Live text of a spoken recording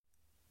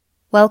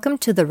Welcome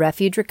to the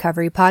Refuge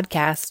Recovery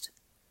Podcast.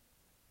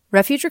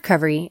 Refuge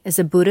Recovery is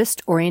a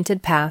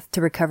Buddhist-oriented path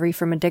to recovery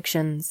from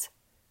addictions.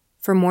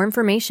 For more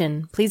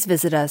information, please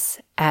visit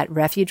us at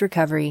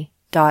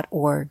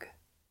refugerecovery.org.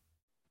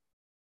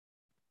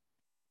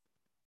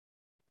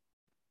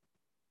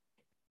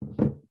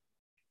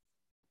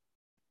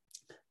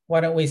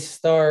 Why don't we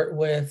start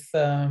with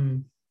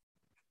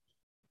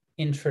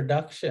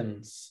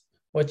introductions?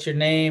 What's your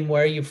name?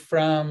 Where are you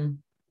from?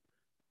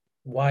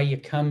 Why you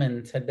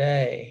coming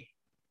today?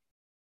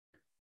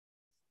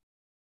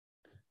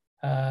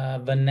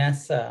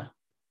 Vanessa.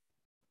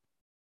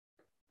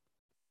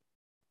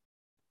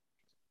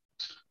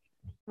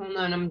 Hold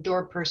on, I'm a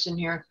door person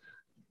here.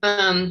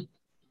 My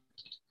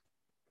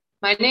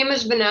name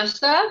is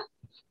Vanessa,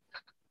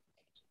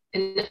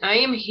 and I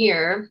am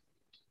here.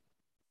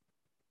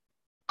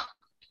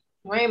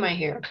 Why am I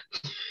here?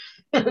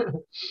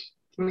 I'm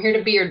here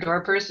to be your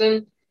door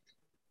person,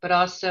 but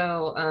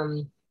also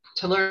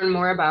to learn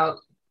more about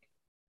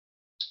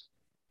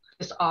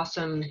this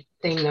awesome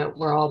thing that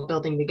we're all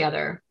building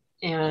together,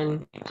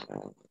 and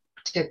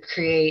to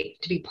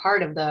be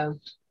part of the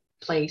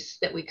place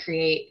that we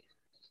create.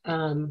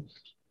 I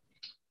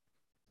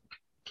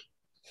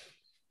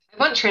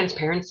want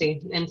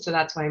transparency, and so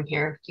that's why I'm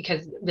here,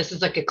 because this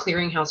is like a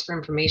clearinghouse for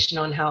information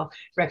on how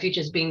refuge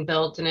is being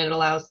built, and it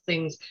allows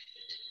things.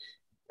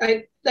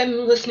 I'm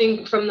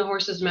listening from the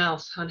horse's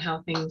mouth on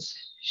how things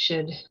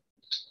should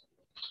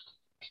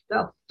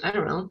go. I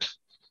don't know.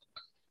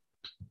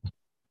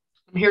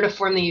 I'm here to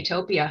form the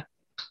utopia.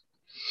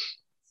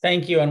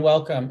 Thank you and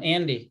welcome.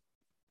 Andy.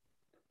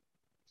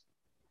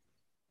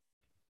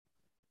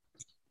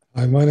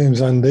 Hi, my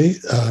name's Andy.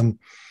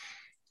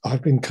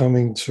 I've been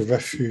coming to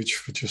Refuge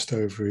for just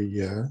over a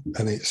year,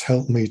 and it's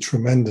helped me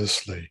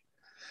tremendously.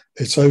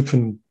 It's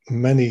opened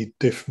many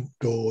different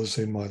doors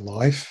in my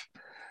life,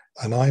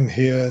 and I'm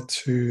here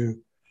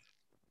to,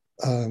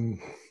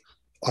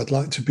 I'd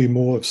like to be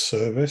more of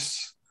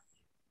service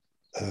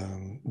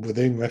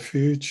within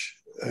Refuge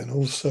and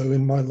also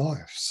in my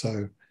life.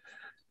 So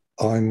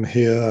I'm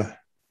here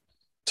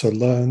to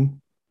learn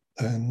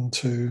and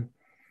to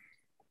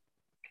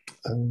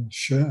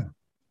share.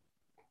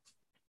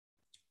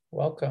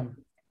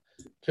 Welcome.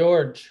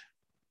 George.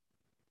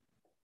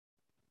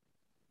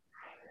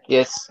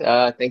 Yes,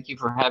 thank you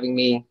for having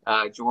me.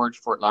 George,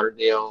 Fort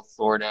Lauderdale,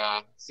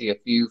 Florida. See a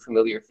few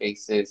familiar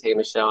faces. Hey,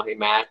 Michelle. Hey,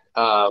 Matt.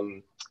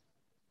 I'm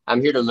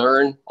here to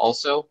learn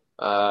also.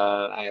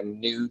 I am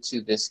new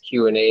to this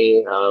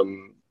Q&A.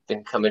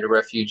 Been coming to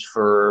Refuge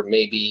for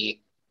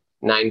maybe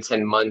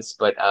 9-10 months,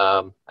 but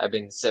I've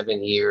been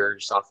 7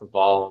 years off of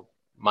all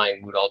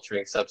mind, mood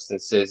altering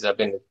substances. I've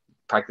been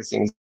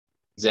practicing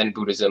Zen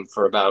Buddhism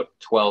for about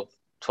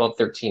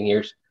 13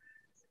 years.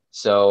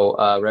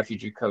 So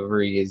Refuge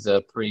Recovery is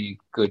a pretty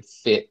good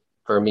fit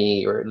for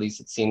me, or at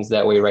least it seems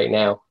that way right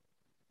now.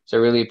 So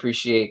I really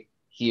appreciate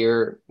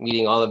here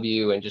meeting all of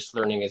you and just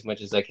learning as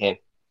much as I can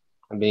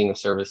and being of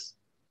service.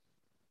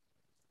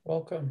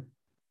 Welcome.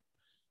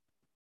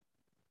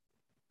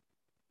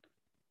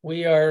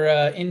 We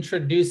are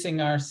introducing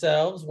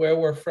ourselves, where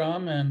we're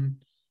from, and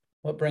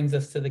what brings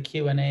us to the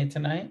Q&A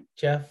tonight.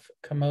 Jeff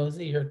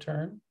Camozzi, your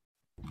turn.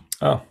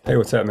 Oh, hey,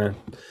 what's up, man?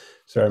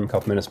 Sorry, I'm a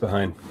couple minutes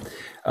behind.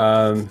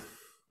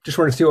 Just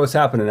wanted to see what's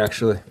happening,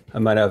 actually. I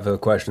might have a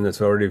question that's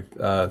already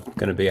going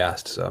to be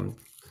asked, so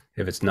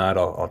if it's not,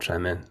 I'll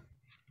chime in.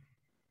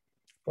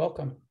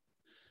 Welcome.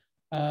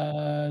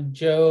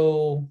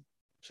 Joe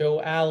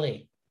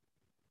Alley.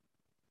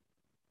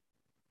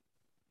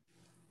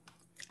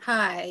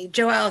 Hi,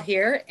 Joelle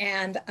here,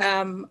 and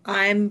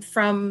I'm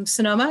from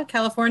Sonoma,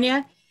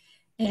 California,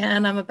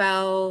 and I'm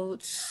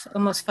about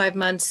almost 5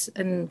 months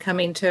in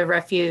coming to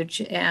Refuge,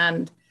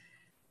 and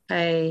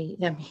I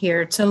am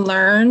here to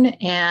learn,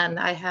 and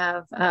I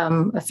have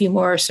a few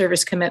more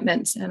service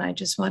commitments, and I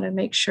just want to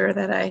make sure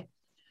that I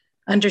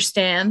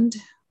understand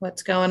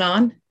what's going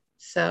on,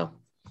 so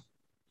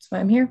that's why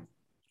I'm here.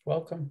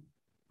 Welcome.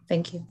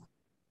 Thank you.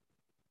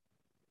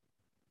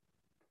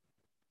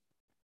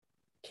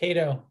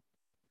 Cato.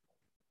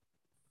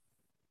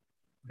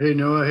 Hey,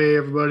 Noah. Hey,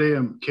 everybody.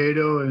 I'm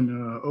Cato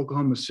in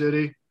Oklahoma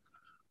City.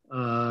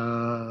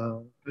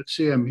 Let's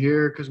see, I'm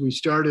here because we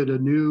started a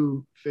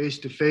new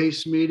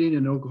face-to-face meeting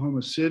in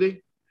Oklahoma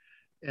City,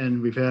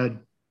 and we've had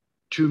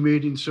 2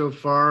 meetings so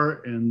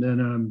far, and then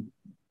I'm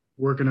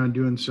working on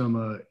doing some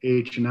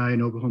AH&I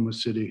in Oklahoma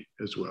City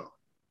as well.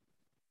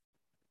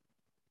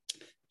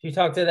 You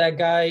talked to that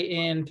guy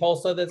in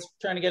Tulsa that's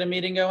trying to get a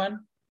meeting going?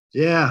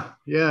 Yeah,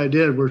 I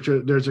did.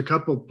 There's a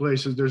couple of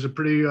places. There's a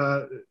pretty,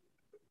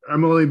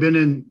 I've only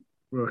been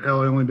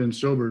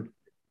sober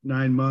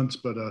 9 months,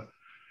 but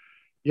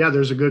yeah,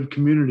 there's a good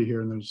community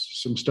here and there's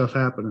some stuff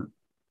happening.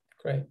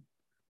 Great.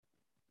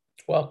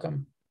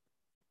 Welcome.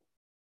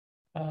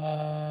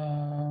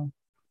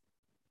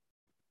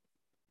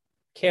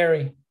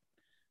 Carrie,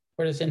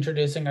 we're just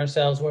introducing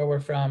ourselves, where we're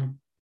from.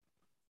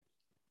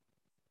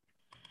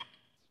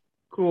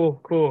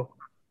 Cool.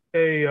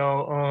 Hey,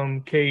 y'all,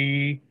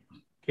 K.E.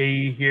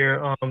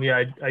 here.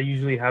 Yeah, I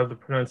usually have the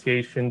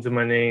pronunciations of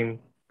my name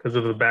because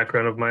of the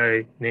background of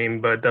my name,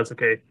 but that's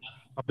okay.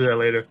 I'll do that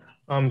later.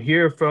 I'm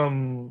here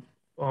from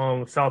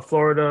South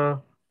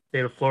Florida,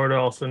 state of Florida,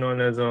 also known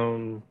as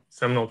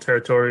Seminole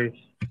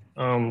Territory.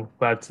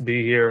 Glad to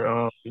be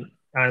here.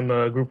 I'm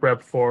a group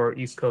rep for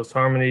East Coast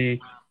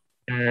Harmony,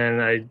 and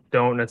I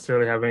don't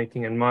necessarily have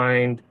anything in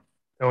mind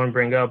I want to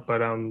bring up,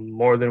 but I'm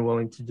more than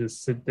willing to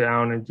just sit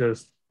down and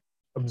just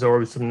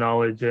absorb some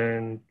knowledge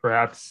and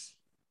perhaps,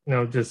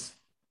 just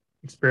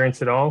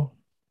experience it all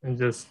and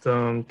just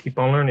keep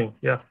on learning.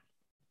 Yeah.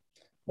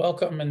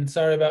 Welcome, and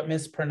sorry about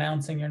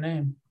mispronouncing your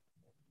name.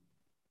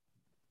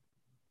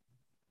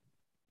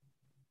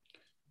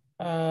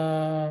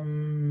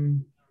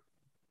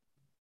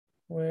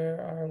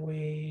 Where are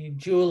we?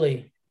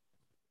 Julie.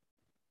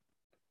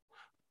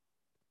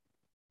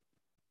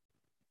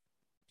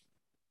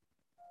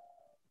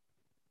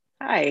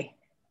 Hi,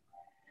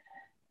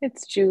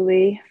 it's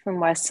Julie from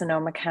West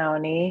Sonoma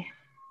County.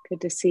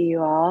 Good to see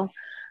you all.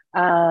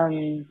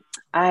 I'm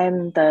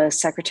the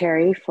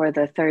secretary for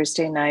the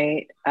Thursday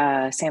night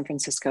San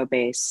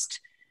Francisco-based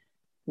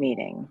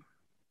meeting,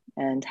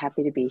 and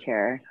happy to be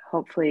here.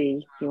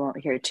 Hopefully you won't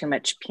hear too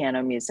much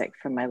piano music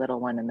from my little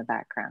one in the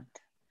background.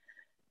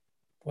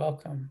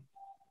 Welcome.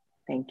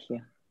 Thank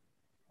you.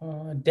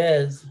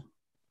 Des.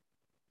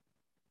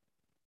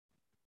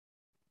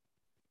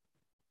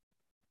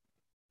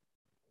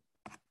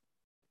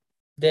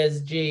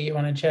 Des G, you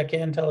want to check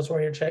in? Tell us where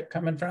you're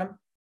coming from?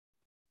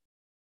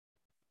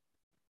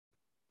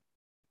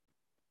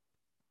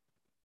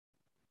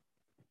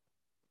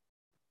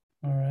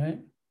 All right.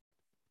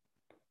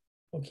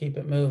 We'll keep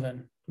it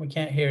moving. We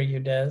can't hear you,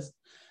 Des.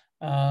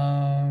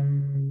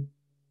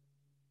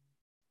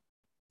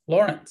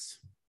 Lawrence.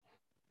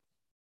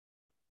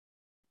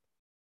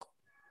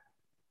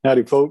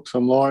 Howdy, folks.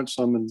 I'm Lawrence.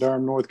 I'm in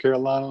Durham, North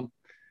Carolina.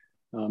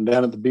 I'm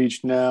down at the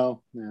beach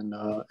now in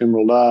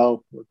Emerald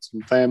Isle with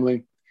some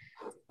family.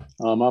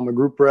 I'm a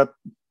group rep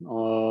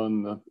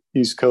on the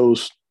East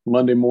Coast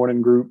Monday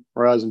morning group,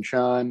 Rise and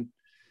Shine.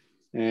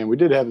 And we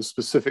did have a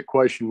specific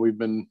question we've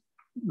been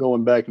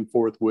going back and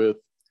forth with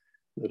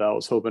that I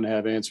was hoping to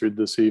have answered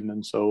this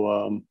evening.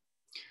 So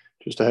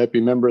just a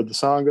happy member of the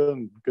Sangha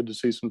and good to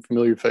see some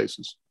familiar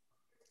faces.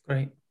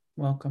 Great.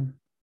 Welcome.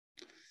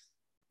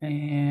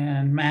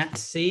 And Matt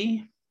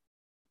C.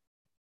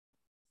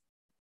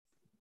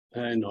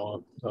 Hey,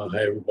 Noah.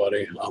 Hey,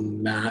 everybody.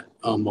 I'm Matt.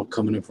 I'm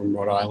coming in from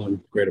Rhode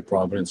Island, Greater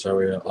Providence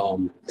area.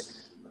 I'm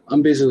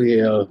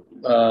basically,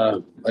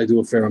 I do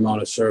a fair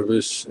amount of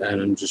service,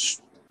 and I'm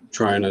just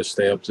trying to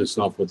stay up to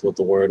snuff with what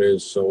the word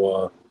is.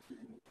 So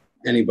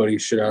anybody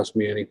should ask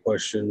me any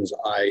questions.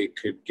 I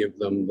could give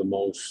them the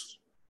most,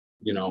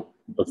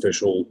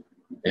 official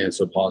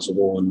answer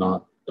possible and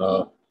not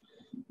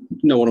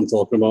know what I'm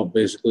talking about,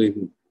 basically.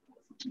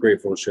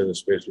 Grateful to share this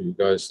space with you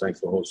guys. Thanks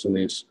for hosting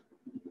these.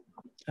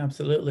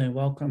 Absolutely.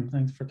 Welcome.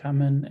 Thanks for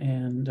coming.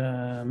 And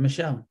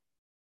Michelle.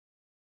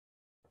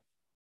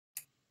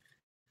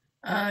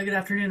 Good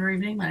afternoon or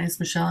evening. My name is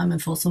Michelle. I'm in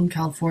Folsom,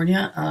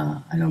 California.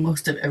 I know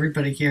most of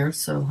everybody here,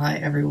 so hi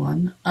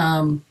everyone.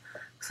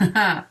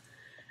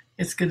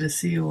 It's good to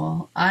see you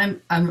all. I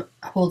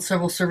hold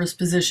several service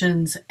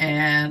positions,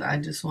 and I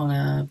just want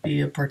to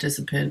be a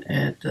participant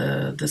at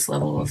this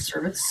level of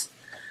service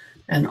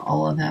and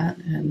all of that,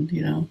 and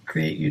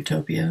create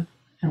utopia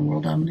and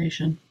world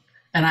domination.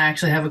 And I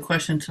actually have a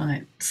question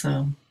tonight,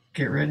 so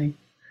get ready.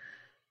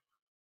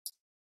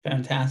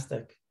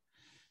 Fantastic.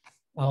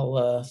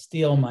 I'll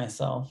steel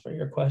myself for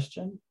your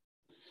question.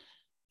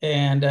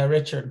 And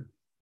Richard,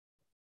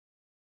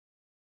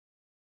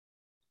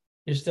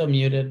 you're still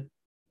muted.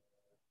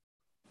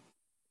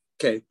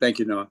 Okay, thank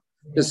you, Noah.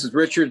 This is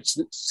Richard,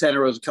 Santa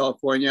Rosa,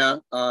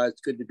 California.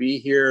 It's good to be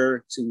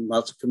here, seeing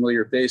lots of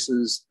familiar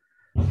faces.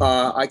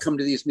 I come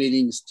to these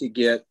meetings to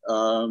get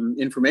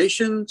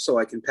information so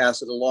I can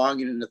pass it along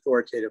in an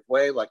authoritative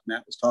way, like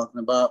Matt was talking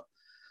about,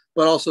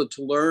 but also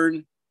to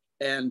learn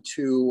and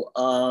to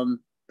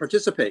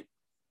participate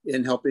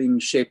in helping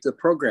shape the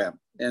program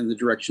and the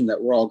direction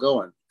that we're all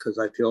going. Because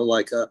I feel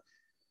like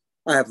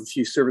I have a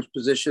few service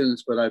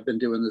positions, but I've been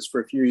doing this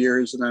for a few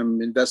years and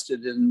I'm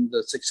invested in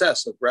the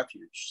success of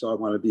Refuge. So I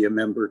want to be a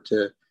member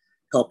to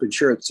help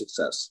ensure its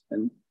success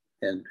and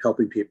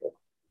helping people.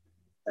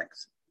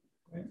 Thanks.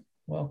 Great.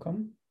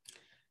 Welcome.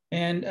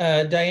 And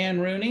Diane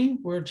Rooney,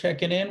 we're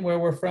checking in where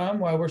we're from,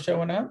 why we're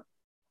showing up.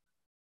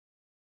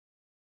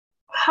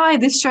 Hi,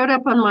 this showed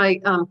up on my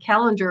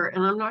calendar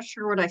and I'm not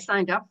sure what I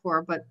signed up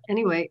for, but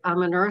anyway,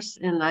 I'm a nurse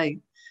and I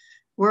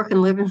work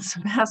and live in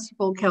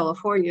Sebastopol,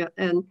 California.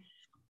 And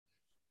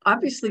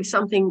obviously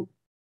something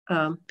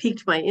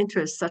piqued my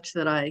interest such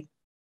that I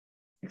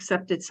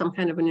accepted some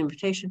kind of an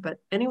invitation. But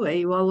anyway,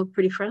 you all look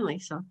pretty friendly.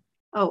 So,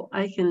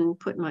 I can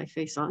put my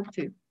face on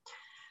too.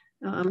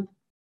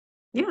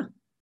 Yeah,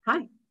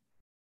 hi.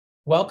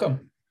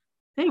 Welcome.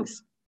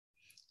 Thanks.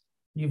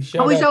 You've showed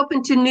always up.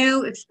 Open to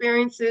new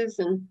experiences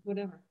and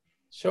whatever.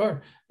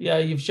 Sure. Yeah,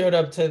 you've showed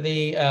up to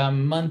the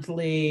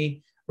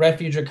monthly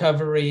Refuge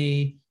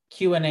Recovery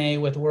Q&A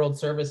with World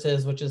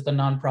Services, which is the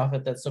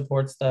nonprofit that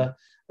supports the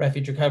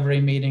Refuge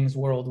Recovery meetings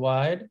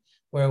worldwide.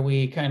 where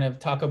we kind of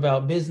talk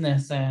about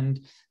business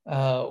and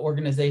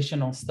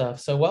organizational stuff.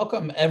 So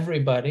welcome,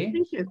 everybody.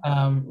 Thank you.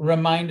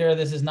 Reminder,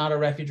 this is not a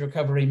refuge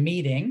recovery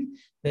meeting.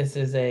 This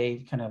is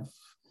a kind of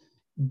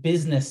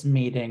business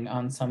meeting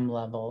on some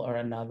level or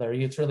another.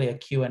 It's really a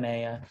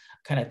Q&A, a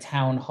kind of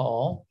town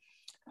hall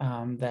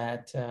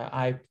that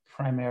I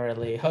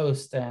primarily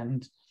host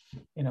and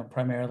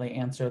primarily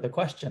answer the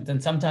questions.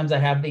 And sometimes I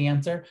have the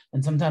answer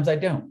and sometimes I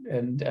don't.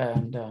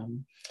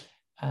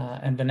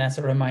 And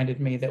Vanessa reminded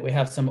me that we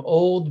have some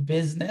old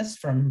business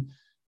from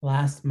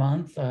last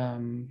month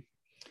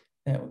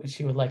that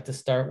she would like to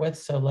start with.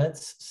 So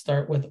let's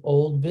start with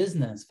old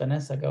business.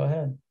 Vanessa, go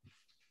ahead.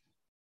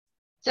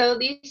 So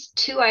these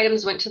two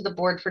items went to the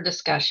board for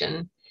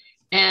discussion,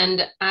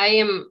 and I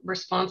am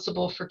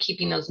responsible for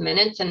keeping those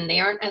minutes, and they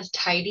aren't as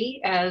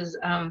tidy as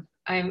I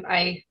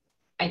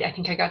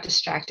think I got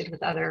distracted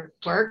with other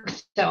work.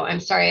 So I'm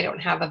sorry I don't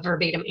have a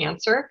verbatim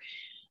answer,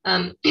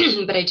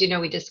 but I do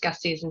know we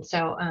discussed these. And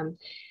so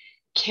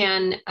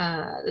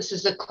this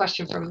is a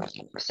question from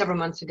several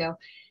months ago.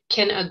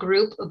 Can a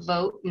group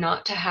vote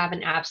not to have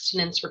an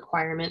abstinence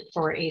requirement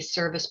for a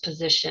service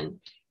position?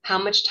 How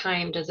much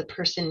time does a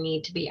person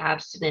need to be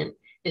abstinent?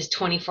 Is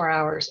 24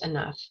 hours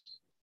enough?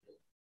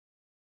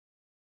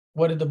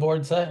 What did the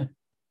board say?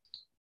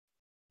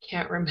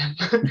 Can't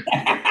remember.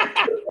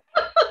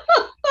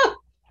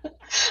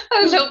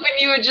 I was hoping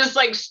you would just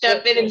like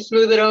step in and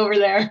smooth it over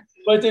there.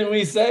 What did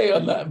we say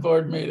on that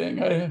board meeting?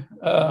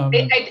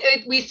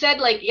 We said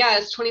like, yeah,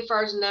 it's 24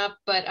 hours enough,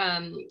 but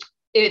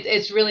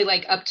it's really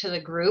like up to the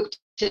group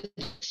to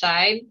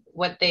decide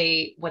what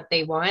they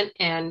want,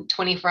 and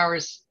 24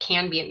 hours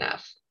can be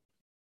enough.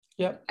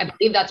 Yep. I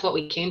believe that's what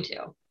we came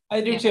to.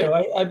 I do too.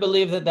 I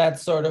believe that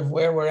that's sort of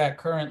where we're at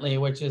currently,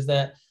 which is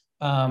that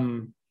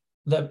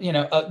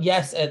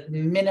yes, at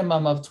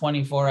minimum of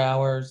 24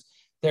 hours,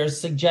 there's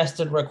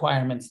suggested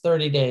requirements,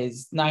 30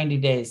 days, 90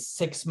 days,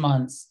 6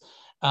 months,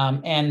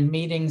 and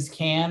meetings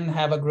can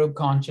have a group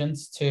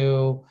conscience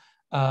to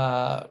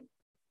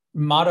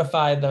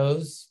modify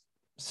those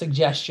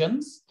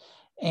suggestions.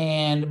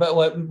 But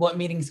what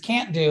meetings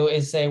can't do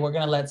is say, we're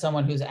going to let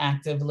someone who's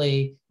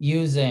actively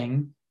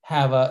using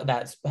have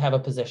a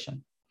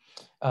position,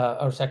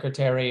 or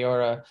secretary,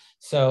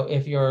 so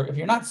if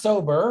you're not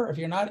sober, if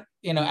you're not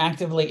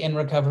actively in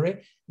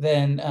recovery,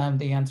 then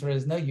the answer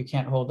is no, you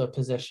can't hold a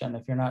position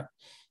if you're not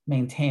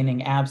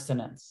maintaining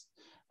abstinence.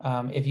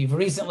 If you've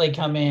recently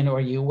come in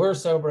or you were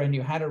sober and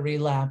you had a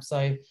relapse,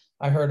 I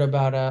heard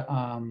about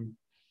a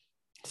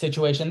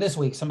situation this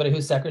week, somebody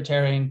who's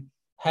secretarying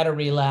had a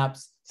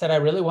relapse, said, I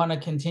really want to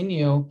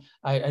continue.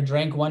 I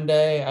drank one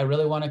day, I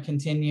really want to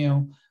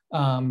continue.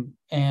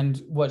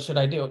 And what should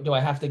I do? Do I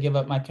have to give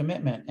up my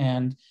commitment?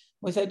 And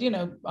we said,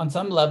 on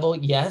some level,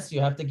 yes,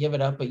 you have to give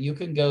it up, but you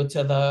can go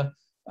to the,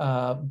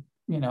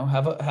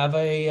 have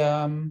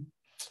a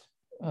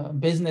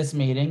business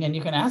meeting, and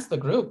you can ask the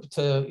group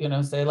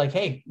to, say like,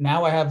 hey,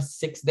 now I have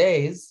 6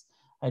 days.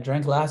 I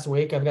drank last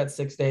week. I've got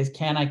 6 days.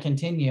 Can I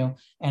continue?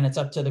 And it's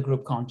up to the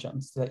group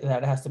conscience.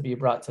 That has to be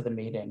brought to the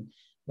meeting,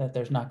 that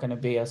there's not going to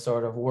be a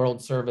sort of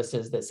world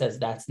services that says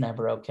that's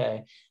never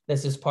okay.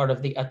 This is part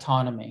of the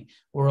autonomy.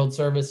 World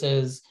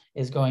services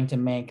is going to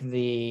make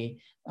the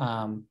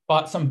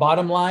some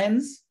bottom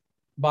lines.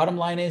 Bottom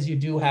line is you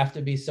do have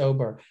to be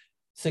sober.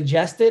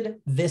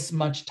 Suggested this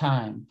much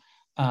time.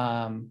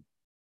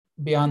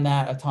 Beyond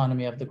that,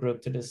 autonomy of the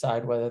group to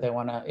decide whether they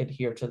want to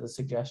adhere to the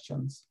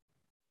suggestions.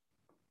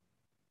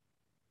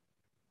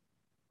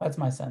 That's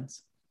my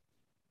sense.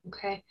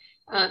 Okay.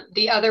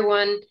 The other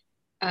one,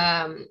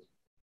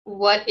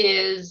 what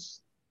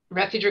is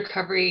Refuge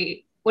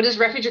Recovery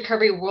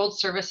World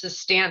Services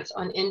stance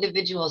on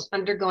individuals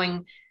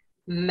undergoing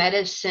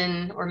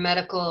medicine or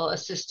medical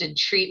assisted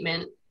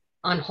treatment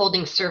on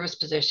holding service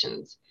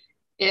positions?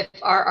 If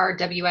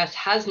RRWS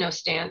has no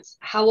stance,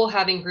 how will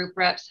having group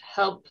reps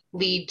help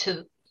lead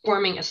to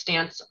forming a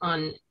stance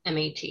on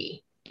MAT?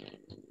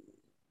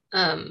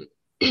 And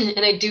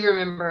I do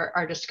remember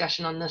our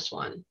discussion on this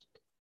one,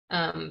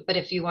 but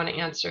if you want to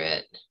answer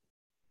it.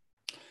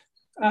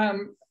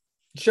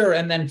 Sure,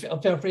 and then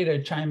feel free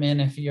to chime in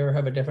if you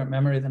have a different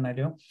memory than I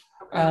do.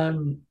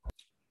 Okay.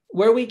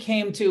 Where we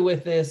came to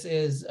with this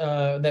is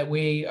that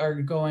we are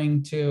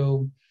going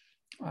to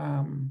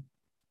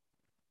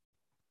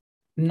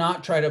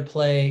not try to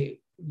play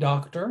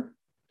doctor,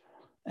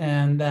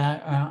 and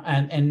that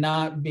and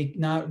not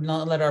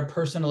let our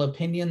personal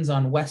opinions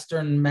on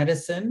Western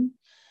medicine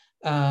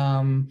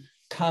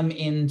come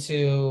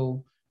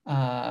into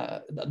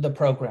the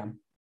program,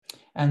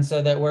 and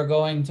so that we're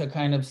going to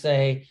kind of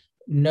say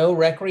no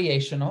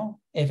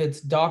recreational. If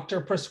it's doctor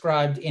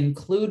prescribed,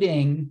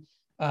 including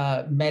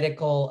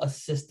medical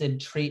assisted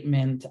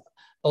treatment,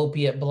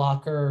 opiate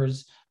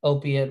blockers,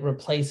 opiate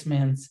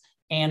replacements,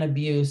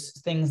 anabuse,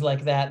 things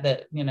like that,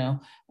 that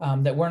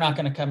we're not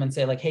going to come and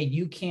say like, hey,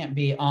 you can't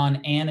be on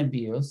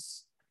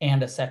anabuse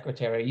and a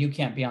secretary. You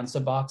can't be on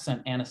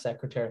Suboxone and a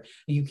secretary.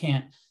 You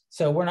can't.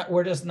 So we're not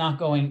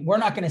going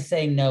to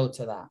say no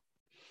to that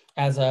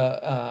as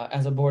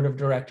a board of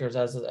directors,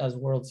 as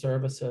World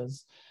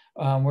Services.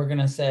 we're going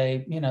to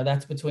say,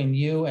 that's between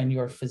you and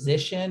your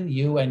physician,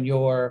 you and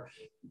your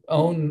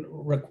own,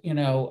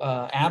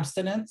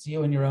 abstinence,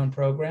 you and your own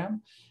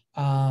program,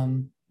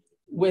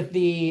 with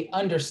the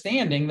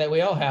understanding that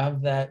we all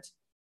have that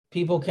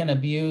people can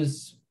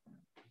abuse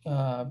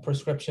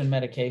prescription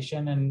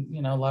medication,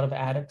 and a lot of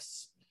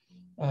addicts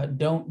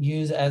don't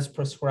use as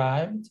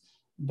prescribed,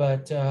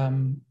 but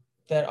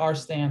that our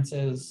stance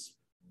is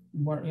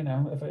more,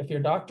 if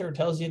your doctor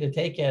tells you to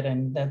take it,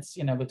 and that's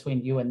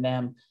between you and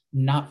them,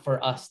 not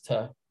for us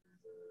to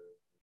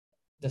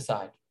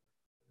decide.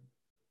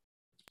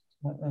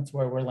 That's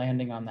where we're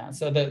landing on that.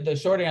 So the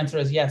short answer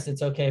is yes,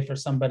 it's okay for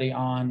somebody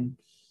on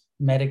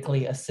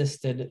medically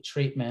assisted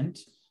treatment,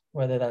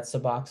 whether that's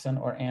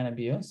Suboxone or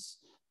Antabuse,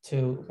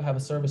 to have a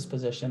service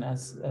position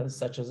as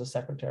such as a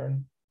secretary,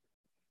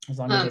 as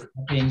long as it's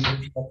not being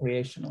used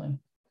recreationally.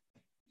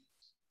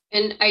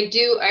 And I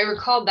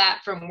recall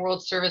that from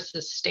World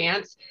Services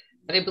stance,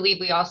 but I believe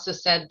we also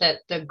said that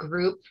the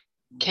group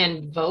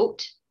can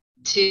vote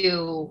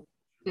to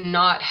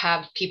not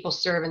have people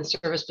serve in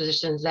service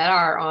positions that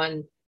are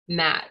on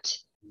MAT.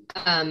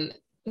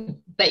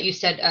 But you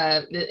said,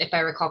 if I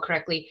recall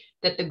correctly,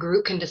 that the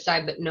group can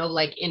decide, but no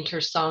like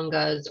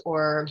intersanghas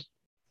or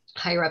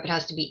higher up, it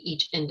has to be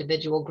each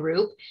individual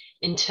group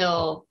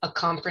until a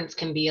conference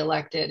can be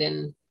elected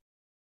and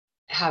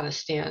have a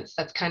stance.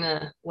 That's kind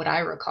of what I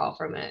recall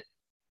from it.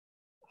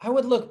 I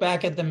would look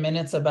back at the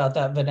minutes about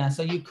that,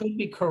 Vanessa. You could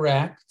be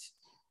correct.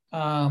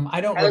 I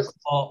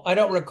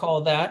don't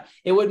recall that.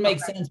 It would make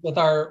sense with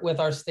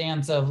our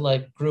stance of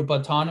like group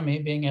autonomy,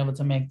 being able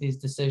to make these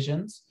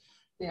decisions.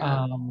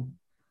 Yeah,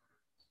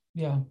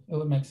 it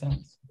would make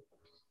sense.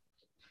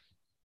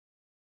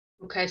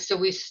 Okay, so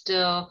we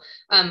still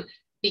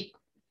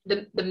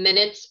the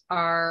minutes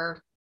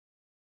are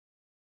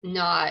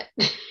not.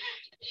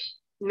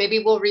 Maybe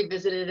we'll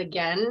revisit it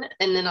again,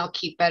 and then I'll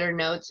keep better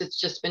notes. It's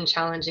just been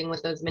challenging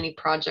with as many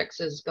projects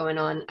as going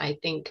on. I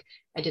think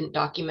I didn't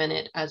document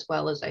it as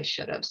well as I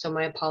should have. So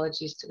my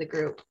apologies to the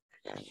group.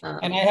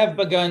 And I've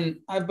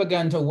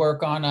begun to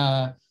work on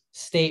a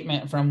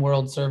statement from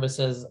World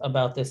Services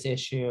about this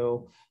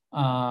issue.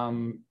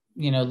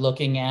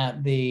 Looking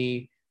at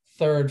the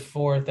 3rd,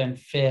 4th, and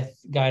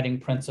 5th guiding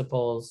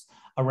principles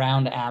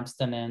around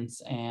abstinence,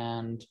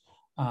 and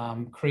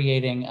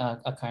creating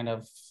a kind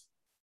of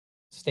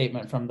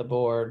statement from the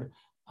board,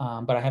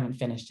 but I haven't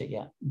finished it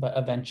yet. But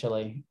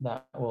eventually,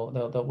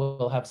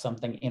 we'll have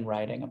something in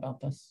writing about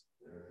this.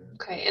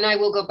 Okay, and I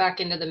will go back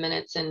into the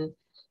minutes and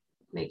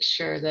make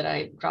sure that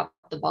I dropped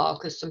the ball,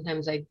 because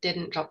sometimes I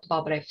didn't drop the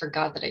ball, but I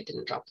forgot that I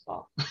didn't drop the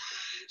ball.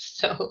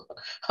 So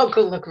I'll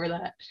go look for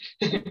that.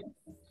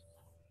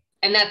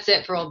 And that's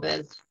it for old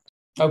biz.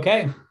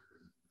 Okay,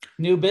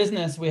 new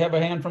business. We have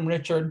a hand from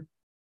Richard.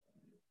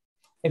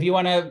 If you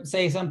want to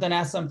say something,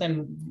 ask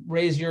something,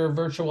 raise your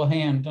virtual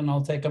hand and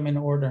I'll take them in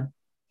order.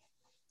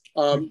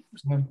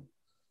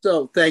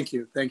 So thank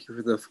you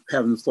for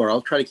having the floor.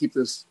 I'll try to keep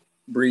this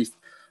brief.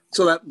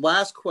 So that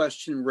last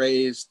question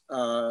raised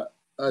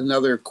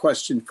another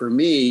question for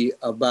me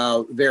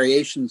about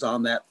variations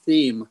on that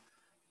theme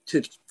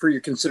for your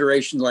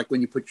consideration, like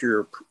when you put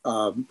your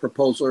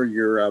proposal or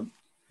your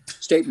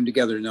statement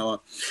together,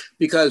 Noah,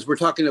 because we're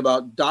talking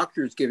about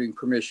doctors giving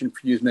permission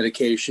for use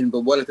medication, but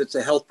what if it's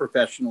a health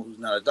professional who's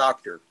not a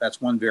doctor? That's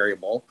one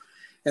variable.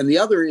 And the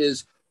other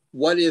is,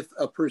 what if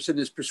a person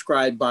is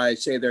prescribed by,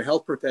 say, their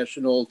health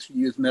professional to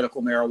use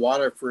medical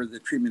marijuana for the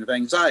treatment of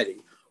anxiety,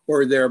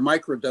 or they're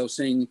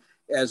microdosing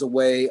as a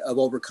way of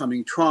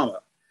overcoming trauma,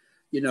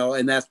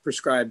 and that's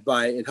prescribed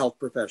by a health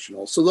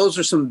professional. So those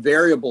are some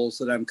variables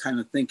that I'm kind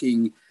of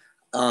thinking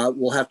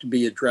will have to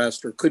be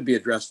addressed, or could be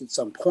addressed at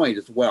some point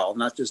as well,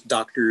 not just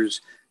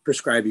doctors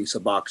prescribing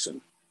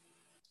Suboxone.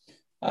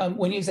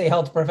 When you say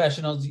health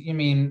professionals, you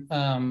mean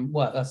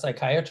what, a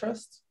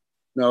psychiatrist?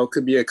 No, it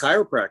could be a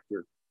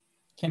chiropractor.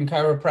 Can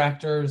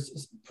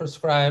chiropractors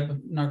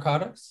prescribe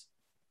narcotics?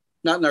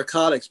 Not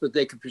narcotics, but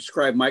they could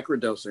prescribe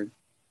microdosing,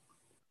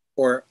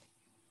 or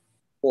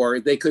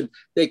they could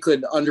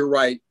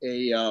underwrite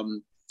a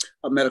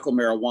medical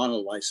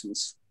marijuana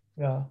license.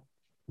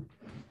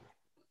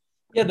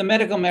 Yeah, the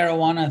medical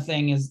marijuana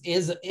thing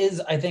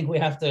is I think we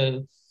have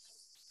to.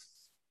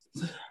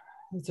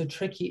 It's a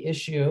tricky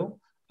issue,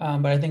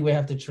 but I think we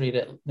have to treat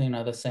it,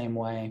 the same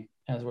way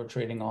as we're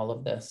treating all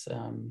of this.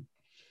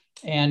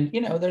 And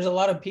there's a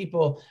lot of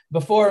people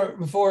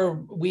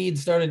before weed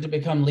started to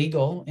become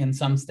legal in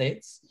some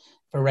states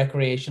for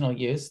recreational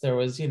use. There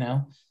was,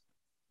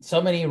 so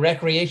many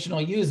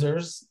recreational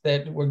users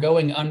that were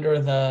going under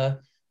the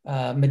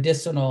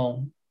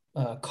medicinal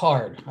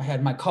card. I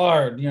had my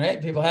card,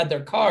 people had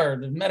their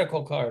card,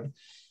 medical card.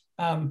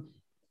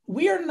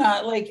 We are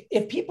not, like,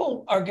 if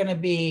people are going to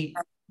be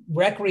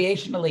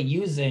recreationally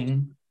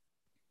using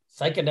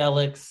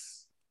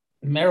psychedelics,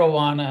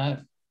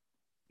 marijuana,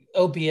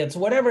 opiates,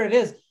 whatever it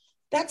is,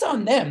 that's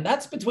on them.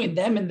 That's between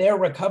them and their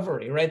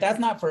recovery, right? That's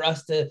not for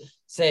us to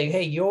say,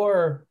 hey,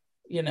 you're,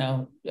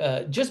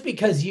 just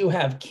because you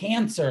have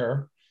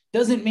cancer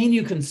doesn't mean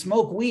you can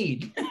smoke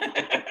weed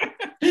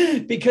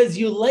because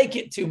you like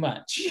it too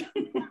much.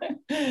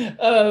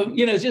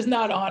 It's just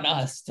not on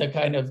us to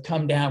kind of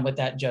come down with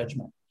that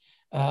judgment.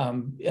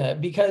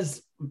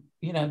 Because,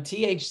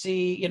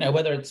 THC,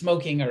 whether it's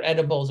smoking or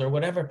edibles or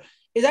whatever,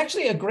 is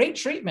actually a great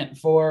treatment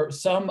for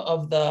some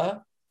of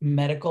the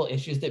medical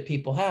issues that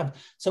people have.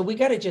 So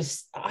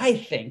I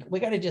think we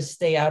got to just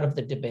stay out of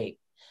the debate.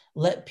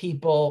 Let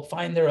people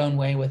find their own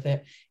way with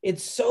it.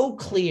 It's so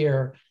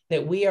clear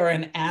that we are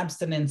an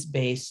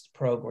abstinence-based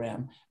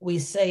program. We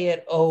say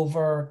it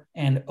over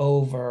and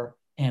over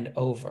and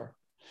over.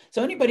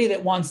 So anybody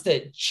that wants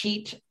to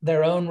cheat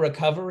their own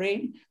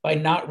recovery by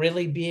not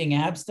really being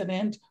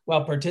abstinent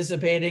while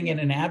participating in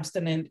an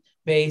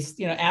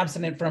abstinent-based,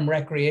 abstinent from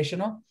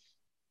recreational,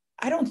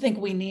 I don't think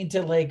we need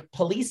to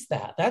police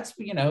that. That's,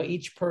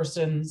 each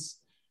person's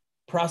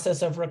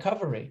process of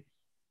recovery.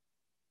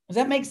 Does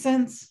that make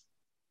sense?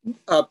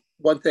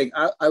 One thing,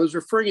 I was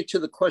referring to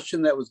the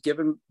question that was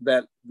given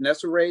that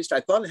Vanessa raised. I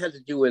thought it had to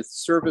do with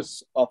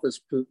service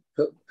office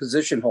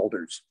position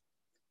holders.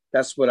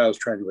 That's what I was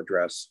trying to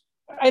address.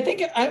 I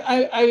think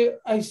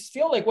I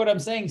feel like what I'm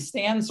saying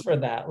stands for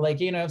that.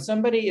 If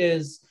somebody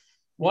is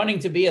wanting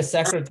to be a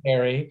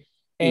secretary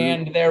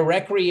and they're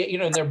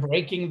they're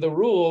breaking the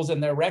rules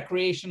and they're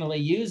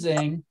recreationally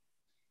using,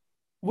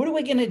 what are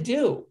we going to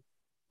do?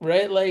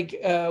 Right?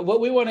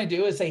 What we want to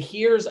do is say,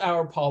 here's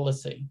our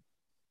policy.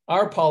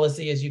 Our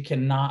policy is you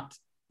cannot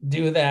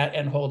do that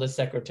and hold a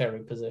secretary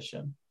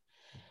position.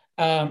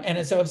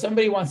 And so if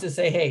somebody wants to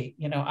say, hey,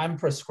 I'm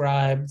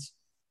prescribed,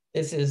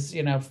 this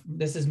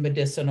is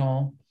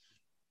medicinal.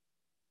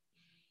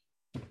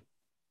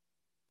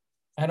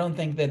 I don't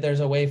think that there's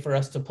a way for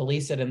us to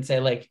police it and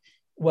say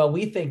well,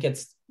 we think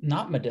it's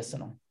not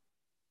medicinal.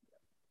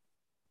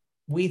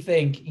 We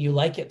think you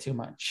like it too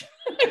much.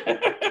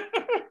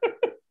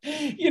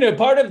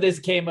 Part of this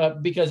came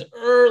up because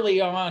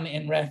early on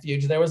in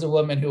Refuge, there was a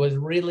woman who was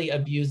really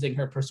abusing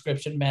her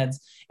prescription meds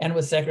and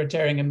was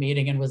secretarying a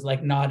meeting and was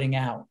nodding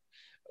out,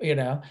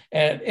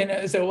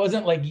 and so it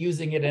wasn't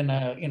using it in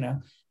a,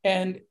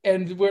 and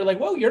we're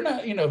well, you're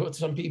not,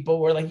 some people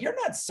were you're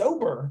not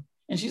sober.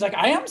 And she's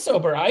I am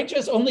sober. I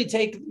just only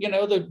take,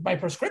 my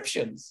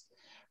prescriptions.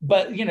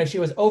 But, she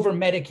was over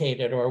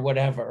medicated or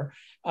whatever.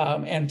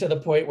 And to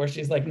the point where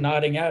she's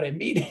nodding out at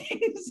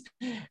meetings.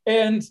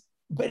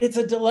 But it's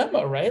a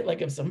dilemma, right?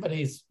 If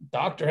somebody's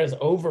doctor has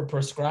over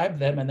prescribed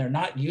them and they're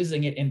not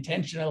using it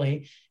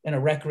intentionally in a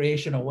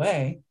recreational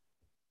way,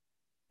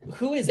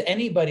 who is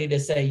anybody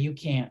to say you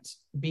can't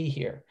be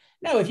here?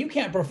 Now, if you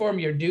can't perform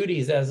your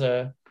duties as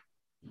a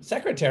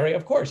secretary,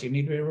 of course, you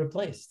need to be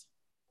replaced.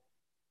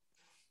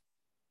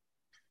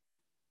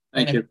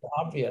 Thank you. It's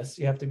obvious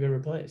you have to be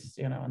replaced,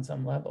 on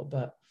some level.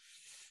 But,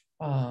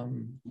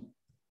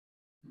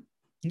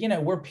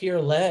 we're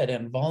peer-led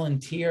and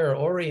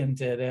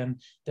volunteer-oriented,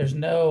 and there's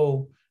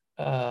no,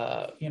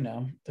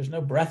 there's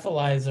no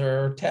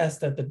breathalyzer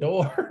test at the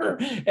door.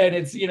 And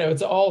it's,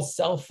 it's all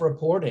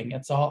self-reporting.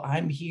 It's all,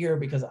 I'm here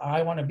because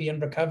I want to be in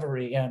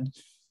recovery. And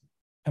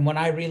when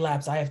I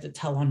relapse, I have to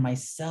tell on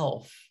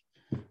myself,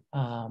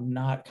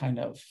 not kind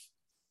of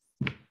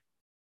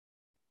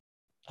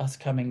us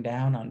coming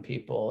down on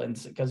people,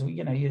 and because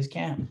you just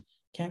can't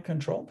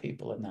control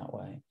people in that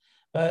way.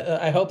 But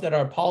I hope that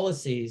our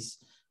policies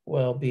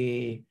will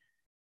be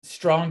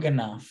strong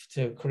enough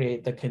to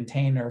create the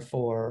container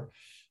for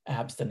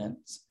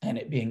abstinence, and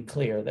it being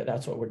clear that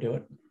that's what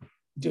we're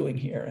doing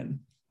here. And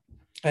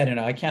I don't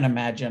know, I can't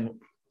imagine,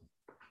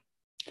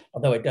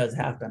 although it does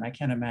happen, I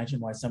can't imagine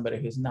why somebody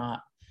who's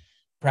not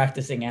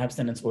practicing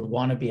abstinence would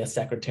want to be a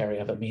secretary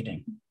of a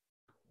meeting.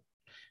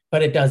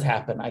 But it does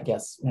happen, I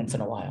guess, once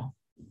in a while.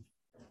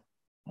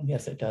 I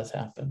guess it does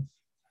happen.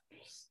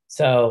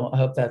 So I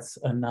hope that's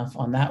enough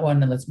on that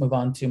one. And let's move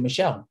on to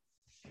Michelle.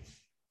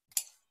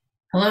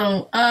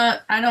 Hello.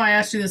 I know I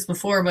asked you this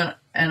before,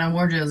 and I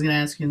warned you I was going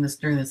to ask you this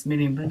during this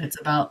meeting, but it's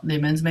about the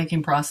amends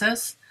making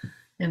process.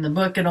 In the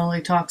book, it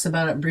only talks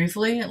about it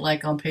briefly.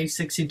 On page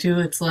 62,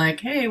 it's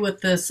hey,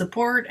 with the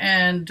support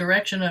and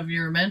direction of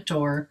your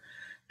mentor,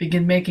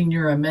 begin making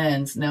your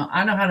amends. Now,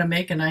 I know how to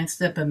make a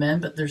 9-step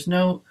amend, but there's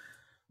no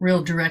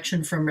real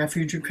direction from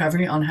Refuge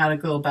Recovery on how to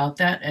go about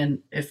that. And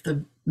if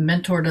the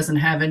mentor doesn't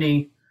have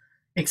any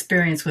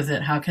experience with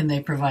it, how can they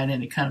provide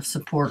any kind of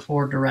support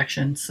or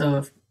direction?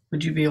 So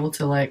would you be able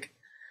to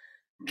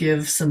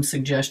give some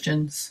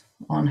suggestions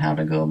on how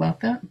to go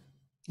about that?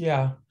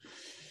 Yeah.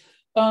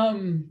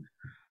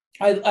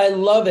 I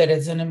love it.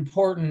 It's an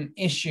important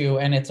issue,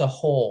 and it's a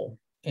hole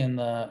in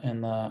the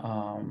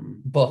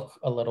book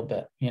a little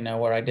bit,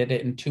 where I did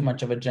it in too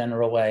much of a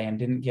general way and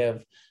didn't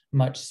give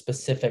much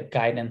specific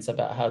guidance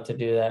about how to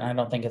do that. And I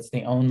don't think it's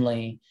the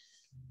only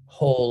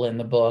hole in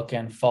the book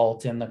and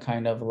fault in the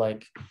kind of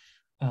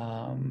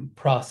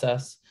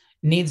process.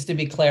 Needs to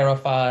be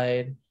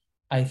clarified.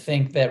 I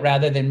think that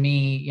rather than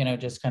me,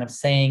 just kind of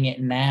saying it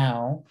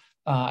now,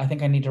 I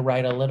think I need to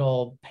write a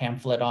little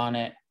pamphlet on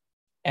it.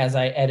 As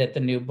I edit the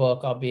new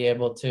book, I'll be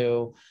able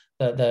to,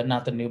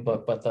 not the new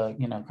book, but the,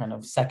 kind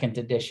of second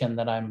edition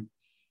that I'm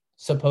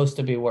supposed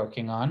to be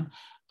working on.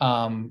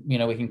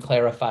 We can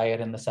clarify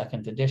it in the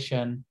second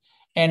edition.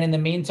 And in the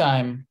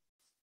meantime,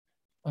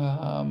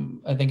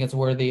 I think it's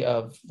worthy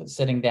of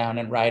sitting down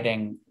and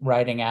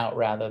writing out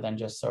rather than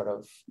just sort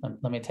of,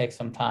 let me take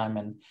some time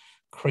and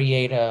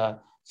create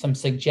some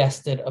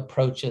suggested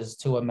approaches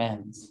to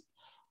amends.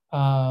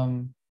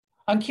 I'm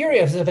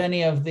curious if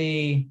any of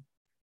the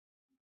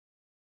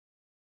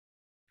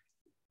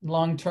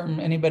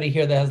anybody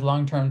here that has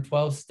long-term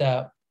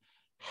 12-step,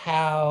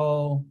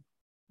 how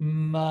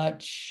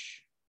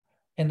much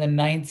in the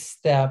 9th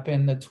step,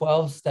 in the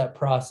 12-step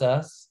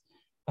process,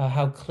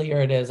 how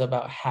clear it is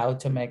about how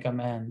to make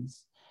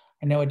amends.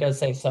 I know it does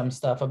say some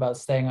stuff about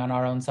staying on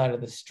our own side of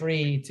the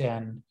street,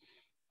 and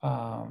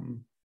I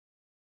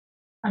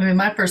mean,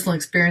 my personal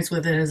experience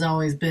with it has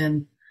always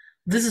been,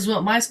 this is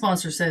what my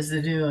sponsor says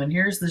to do, and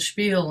here's the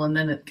spiel, and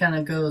then it kind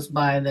of goes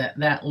by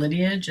that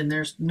lineage, and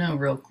there's no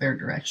real clear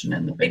direction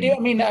in the video. I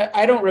mean,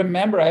 I don't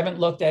remember, I haven't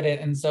looked at it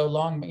in so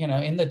long,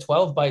 in the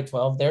 12 by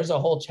 12, there's a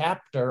whole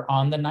chapter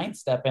on the 9th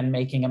step and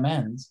making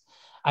amends.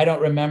 I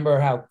don't remember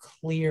how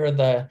clear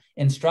the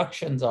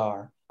instructions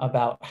are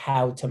about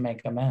how to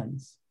make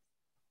amends.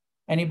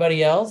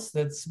 Anybody else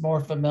that's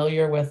more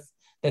familiar with,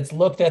 that's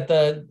looked at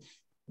the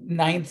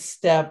 9th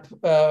step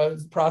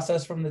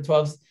process from the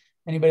 12th?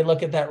 Anybody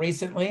look at that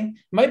recently? It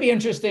might be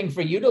interesting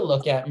for you to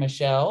look at,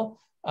 Michelle.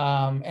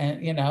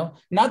 And,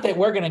 not that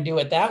we're going to do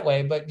it that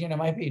way, but, it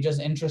might be just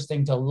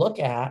interesting to look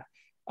at.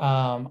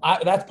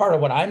 That's part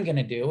of what I'm going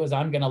to do, is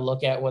I'm going to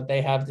look at what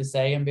they have to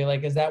say and be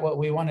like, is that what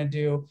we want to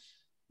do?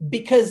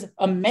 Because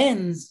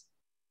amends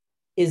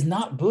is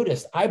not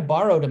Buddhist. I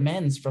borrowed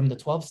amends from the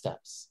 12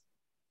 steps.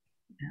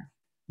 Yeah.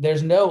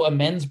 There's no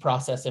amends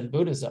process in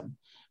Buddhism,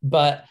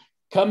 but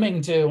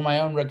coming to my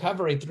own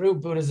recovery through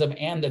Buddhism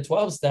and the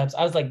 12 steps,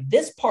 I was like,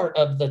 this part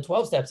of the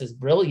 12 steps is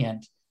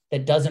brilliant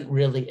that doesn't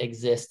really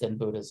exist in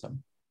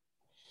Buddhism.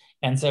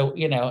 And so,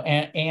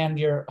 and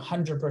you're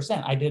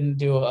 100%, I didn't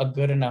do a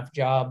good enough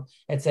job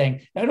at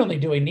saying, not only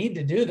do we need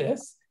to do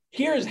this,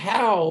 here's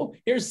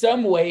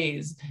some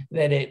ways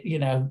that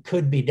it,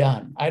 could be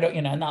done. I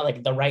don't, not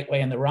like the right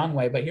way and the wrong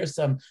way, but here's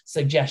some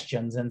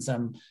suggestions and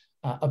some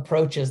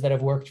approaches that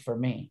have worked for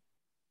me.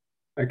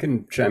 I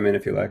can chime in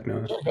if you like,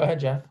 Noah. Sure, go ahead,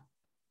 Jeff.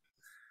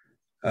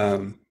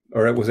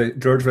 Or was it,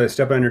 George, was I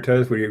step on your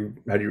toes?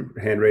 Had your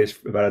hand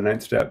raised about a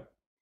 9th step?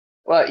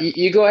 Well,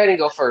 you go ahead and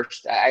go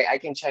first. I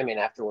can chime in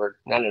afterward,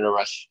 not in a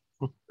rush.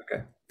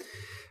 Okay.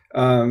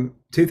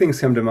 2 things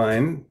come to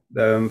mind.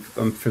 I'm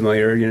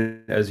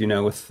familiar, as you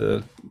know, with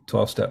the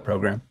 12-step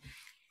program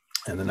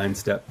and the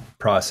 9-step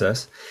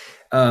process.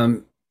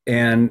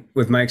 And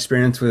with my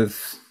experience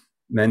with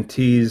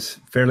mentees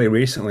fairly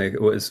recently,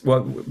 it was,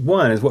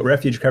 one is what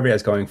Refuge Recovery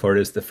has going for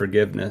it is the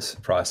forgiveness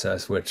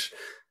process, which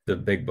the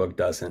big book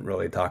doesn't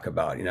really talk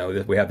about.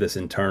 We have this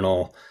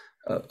internal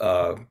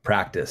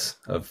practice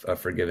of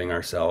forgiving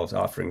ourselves,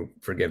 offering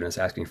forgiveness,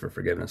 asking for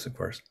forgiveness, of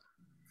course.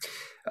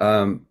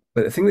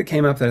 But the thing that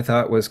came up that I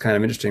thought was kind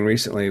of interesting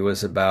recently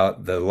was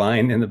about the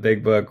line in the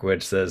big book,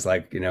 which says,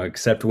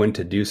 except when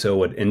to do so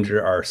would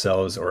injure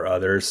ourselves or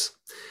others.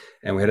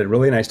 And we had a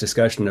really nice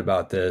discussion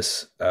about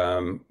this,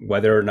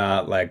 whether or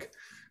not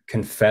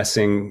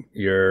confessing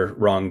your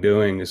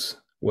wrongdoings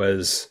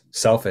was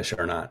selfish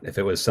or not. If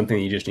it was something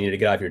you just needed to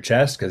get off your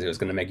chest because it was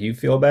going to make you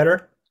feel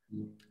better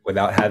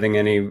without having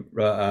any,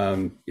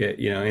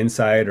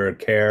 insight or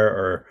care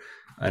or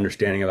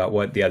understanding about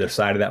what the other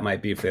side of that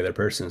might be for the other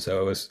person.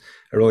 So it was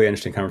a really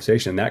interesting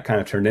conversation. That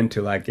kind of turned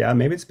into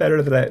maybe it's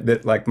better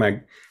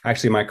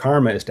that my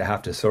karma is to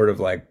have to sort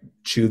of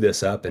chew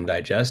this up and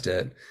digest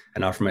it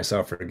and offer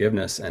myself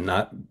forgiveness and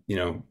not,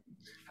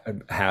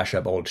 hash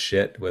up old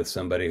shit with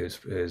somebody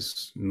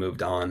who's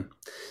moved on.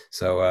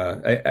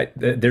 So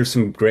there's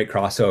some great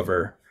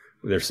crossover.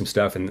 There's some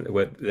stuff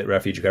that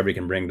Refuge Recovery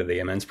can bring to the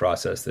amends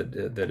process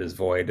that is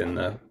void in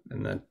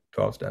the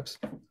 12 steps.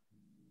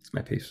 It's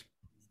my piece.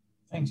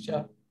 Thanks,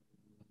 Jeff.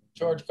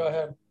 George, go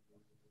ahead.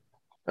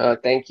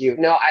 Thank you.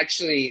 No,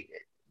 actually,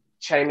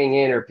 chiming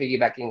in or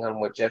piggybacking on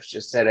what Jeff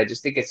just said, I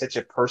just think it's such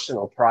a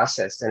personal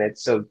process and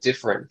it's so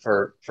different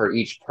for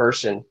each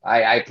person.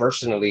 I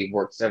personally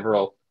worked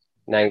several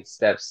 9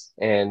 steps,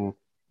 and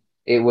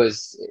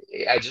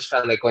I just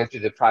found going through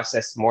the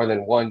process more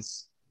than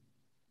once,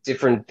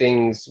 different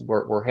things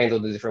were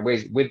handled in different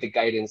ways with the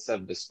guidance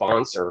of the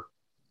sponsor.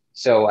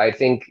 So I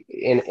think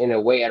in a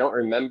way, I don't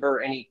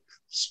remember any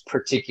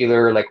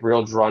particular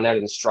real drawn out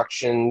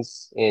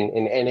instructions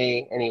in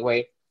any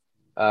way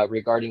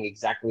regarding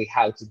exactly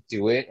how to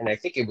do it. And I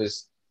think it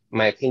was, in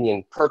my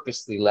opinion,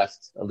 purposely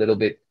left a little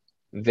bit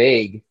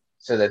vague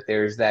so that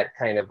there's that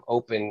kind of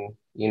open,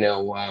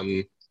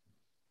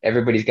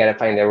 everybody's got to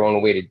find their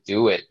own way to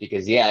do it.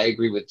 Because I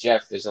agree with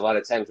Jeff. There's a lot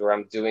of times where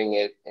I'm doing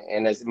it,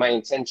 and as my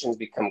intentions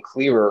become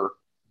clearer,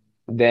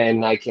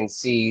 then I can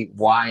see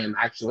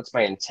what's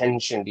my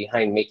intention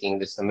behind making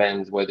this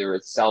amends, whether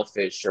it's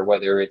selfish or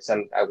whether it's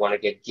I want to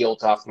get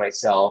guilt off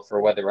myself,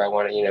 or whether I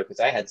want to, because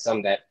I had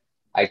some that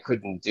I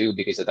couldn't do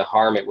because of the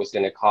harm it was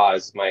going to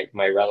cause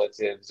my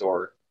relatives.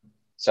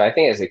 So I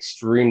think it's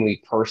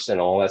extremely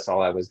personal. That's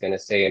all I was going to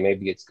say. And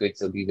maybe it's good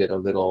to leave it a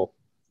little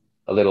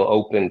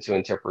open to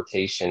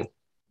interpretation.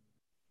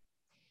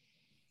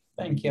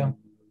 Thank you.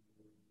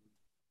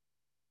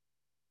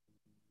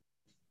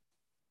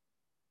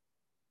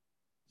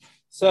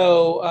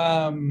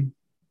 So,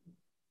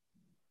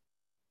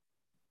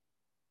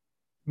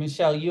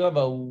 Michelle, you have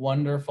a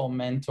wonderful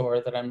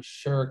mentor that I'm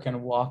sure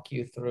can walk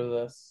you through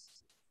this.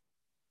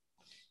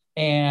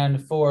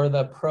 And for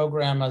the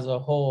program as a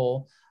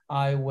whole,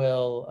 I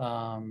will,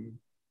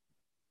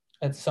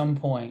 at some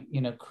point,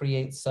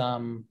 create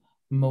some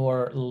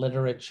more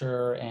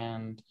literature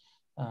and,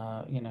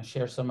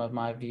 share some of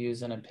my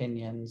views and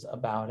opinions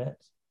about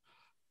it,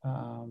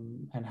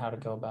 and how to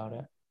go about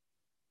it.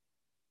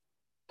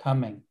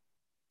 Coming.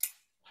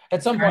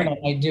 At some point, I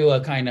might do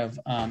a kind of,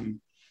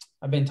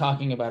 I've been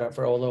talking about it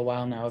for a little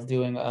while now, of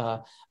doing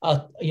our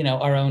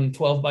own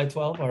 12 by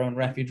 12, our own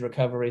refuge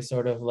recovery,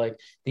 sort of like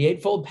the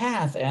Eightfold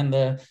Path and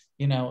the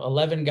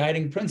 11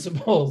 guiding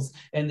principles.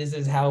 And this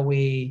is how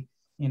we,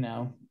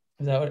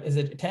 is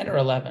it 10 or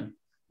 11?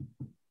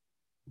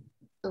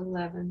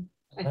 11,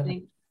 I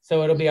think.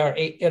 So it'll be our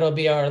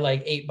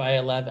 8 by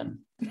 11.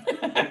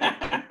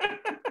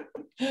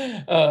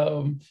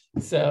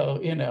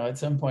 So at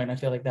some point I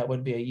feel like that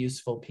would be a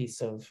useful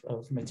piece of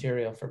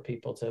material for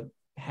people to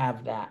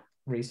have that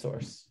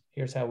resource.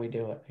 Here's how we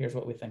do it. Here's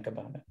what we think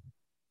about it.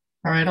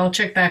 All right, I'll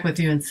check back with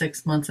you in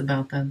 6 months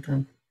about that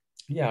then.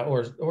 Yeah,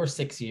 or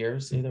 6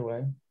 years, either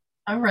way.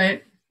 All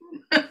right.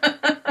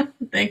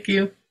 Thank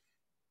you.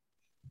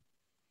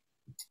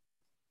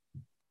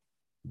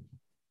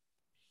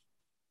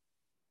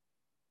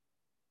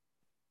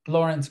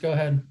 Lawrence, go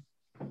ahead.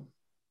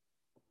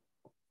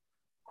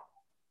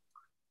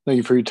 Thank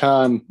you for your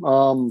time.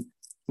 A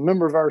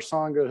member of our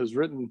Sangha has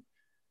written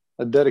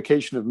a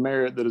dedication of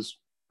merit that has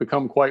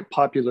become quite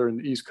popular in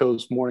the East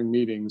Coast morning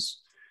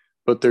meetings,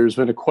 but there's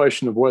been a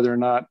question of whether or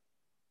not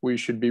we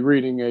should be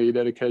reading a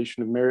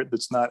dedication of merit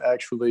that's not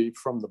actually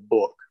from the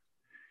book.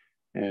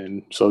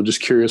 And so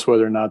just curious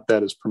whether or not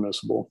that is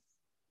permissible.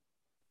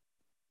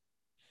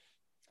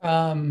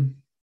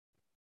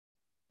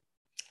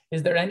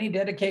 Is there any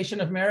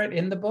dedication of merit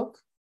in the book?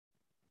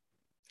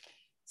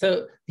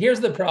 So here's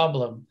the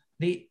problem.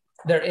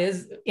 There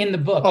is in the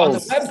book. Oh, on the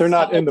website, they're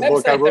not in the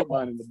book. I wrote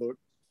mine in the book.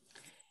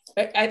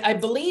 I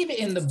believe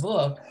in the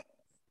book,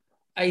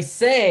 I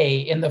say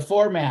in the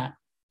format,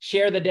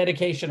 share the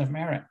dedication of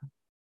merit,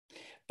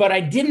 but I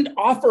didn't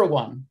offer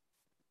one.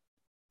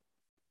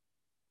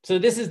 So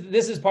this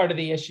is part of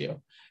the issue.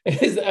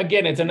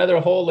 Again, it's another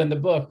hole in the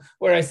book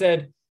where I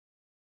said,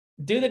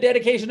 do the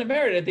dedication of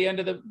merit at the end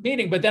of the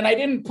meeting, but then I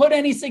didn't put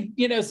any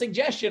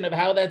suggestion of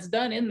how that's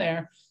done in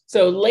there.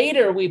 So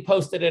later we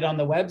posted it on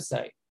the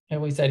website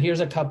and we said,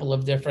 here's a couple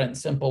of different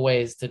simple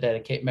ways to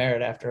dedicate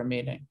merit after a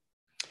meeting.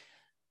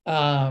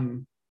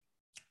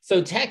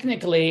 So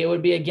technically it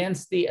would be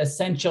against the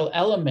essential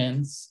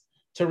elements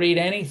to read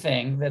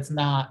anything that's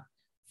not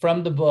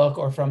from the book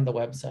or from the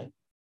website.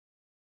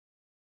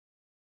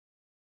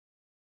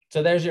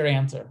 So there's your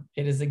answer.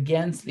 It is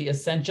against the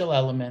essential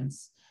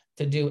elements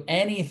to do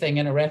anything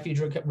in a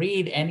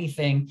read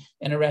anything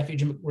in a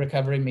refuge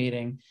recovery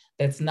meeting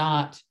that's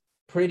not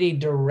pretty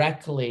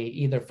directly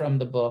either from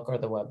the book or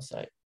the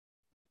website.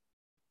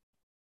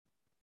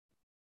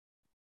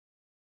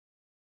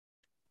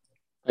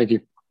 Thank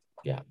you.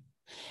 Yeah.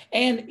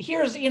 And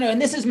here's,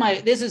 and this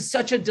is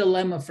such a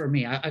dilemma for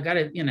me. I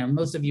gotta,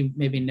 most of you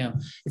maybe know,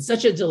 it's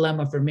such a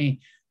dilemma for me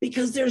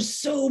because there's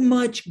so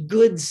much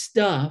good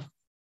stuff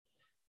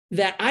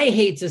that I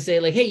hate to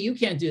say like, hey, you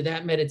can't do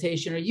that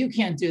meditation or you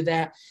can't do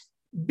that,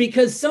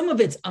 because some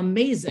of it's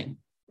amazing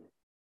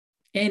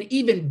and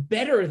even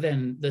better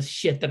than the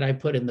shit that I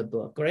put in the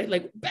book, right?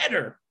 Like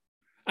better.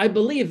 I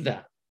believe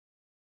that.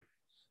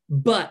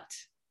 But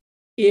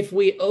if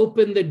we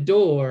open the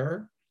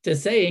door to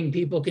saying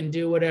people can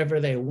do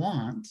whatever they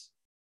want,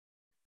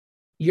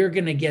 you're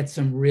going to get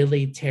some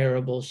really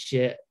terrible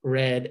shit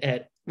read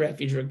at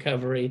refuge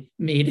recovery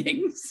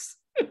meetings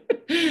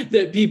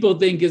that people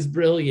think is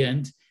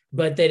brilliant,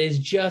 but that is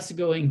just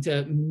going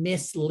to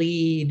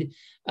mislead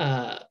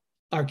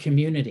our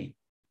community.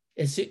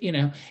 It's,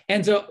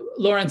 and so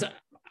Lawrence,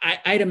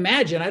 I'd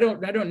imagine, I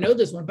don't know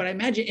this one, but I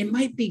imagine it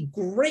might be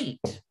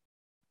great.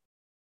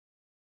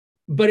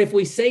 But if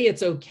we say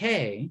it's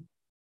okay,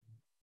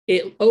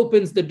 it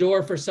opens the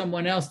door for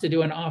someone else to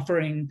do an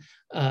offering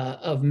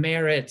of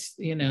merit,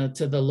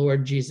 to the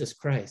Lord Jesus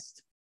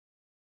Christ.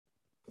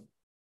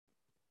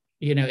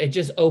 It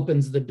just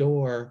opens the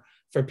door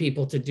for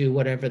people to do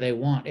whatever they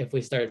want if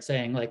we start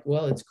saying like,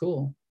 well, it's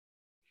cool.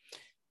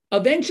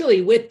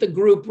 Eventually, with the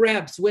group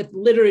reps, with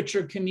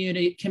literature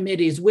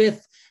committees,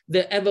 with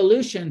the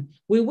evolution,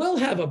 we will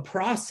have a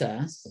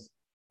process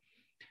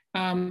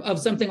of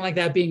something like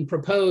that being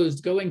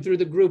proposed, going through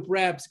the group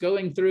reps,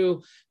 going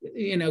through,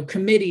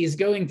 committees,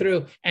 going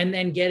through, and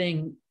then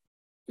getting,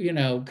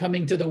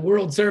 coming to the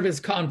World Service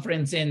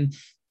Conference in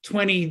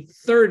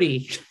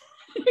 2030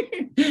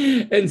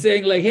 and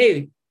saying like,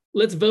 hey,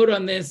 let's vote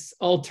on this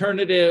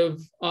alternative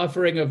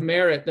offering of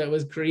merit that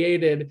was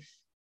created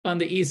on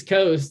the East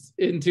Coast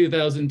in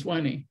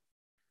 2020,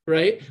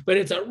 right? But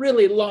it's a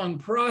really long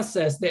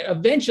process that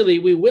eventually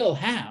we will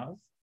have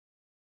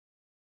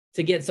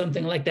to get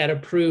something like that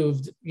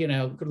approved,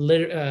 what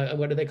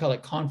do they call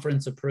it?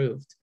 Conference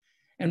approved.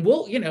 And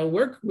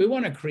we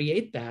want to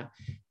create that,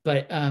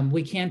 but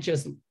we can't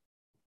just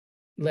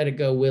let it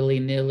go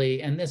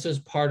willy-nilly. And this was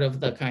part of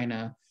the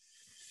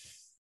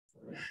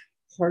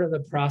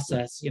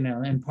process,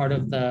 and part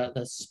of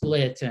the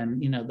split,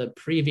 and the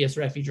previous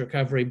Refuge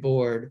Recovery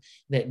Board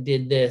that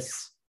did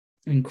this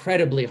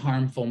incredibly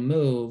harmful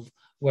move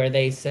where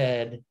they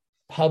said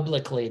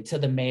publicly to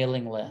the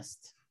mailing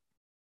list,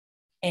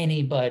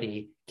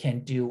 anybody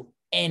can do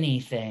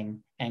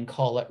anything and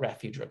call it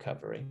Refuge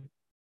Recovery.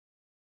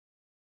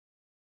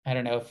 I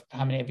don't know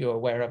how many of you are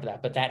aware of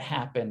that, but that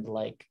happened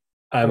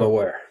I'm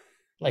aware.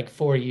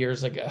 4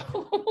 years ago.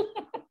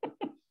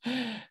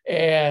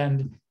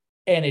 and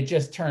it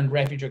just turned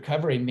Refuge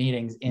Recovery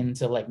meetings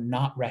into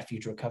not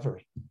Refuge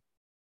Recovery.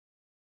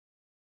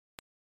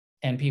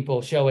 And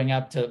people showing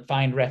up to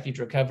find Refuge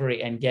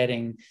Recovery and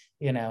getting,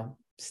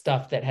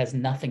 stuff that has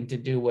nothing to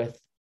do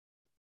with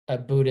a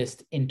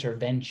Buddhist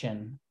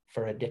intervention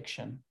for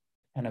addiction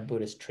and a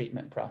Buddhist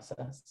treatment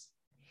process.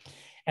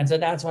 And so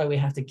that's why we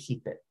have to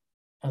keep it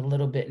a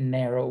little bit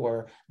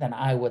narrower than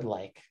I would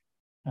like.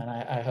 And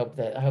I hope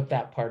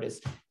that part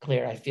is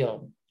clear. I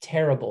feel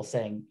terrible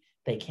saying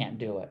they can't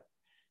do it,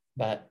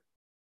 but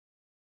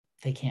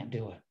they can't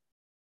do it.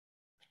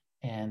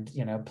 And,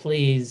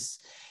 please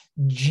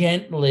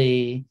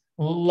gently,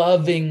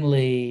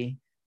 lovingly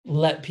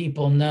let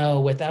people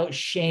know without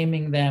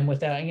shaming them,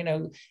 without,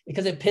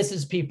 because it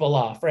pisses people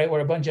off, right? We're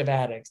a bunch of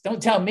addicts.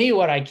 Don't tell me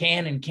what I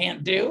can and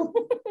can't do.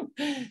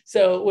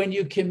 So when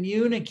you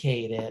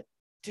communicate it,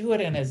 do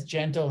it in as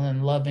gentle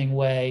and loving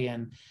way,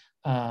 and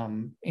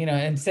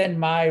and send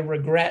my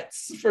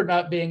regrets for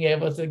not being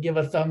able to give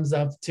a thumbs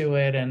up to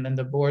it, and then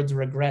the board's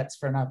regrets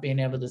for not being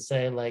able to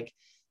say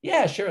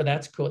yeah, sure,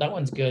 that's cool, that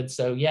one's good.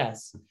 So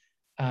yes,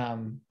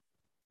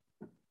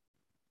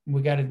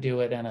 we got to do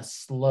it in a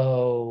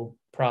slow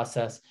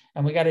process,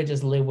 and we got to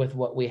just live with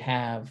what we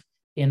have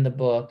in the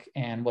book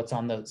and what's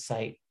on the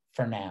site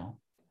for now,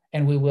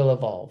 and we will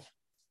evolve.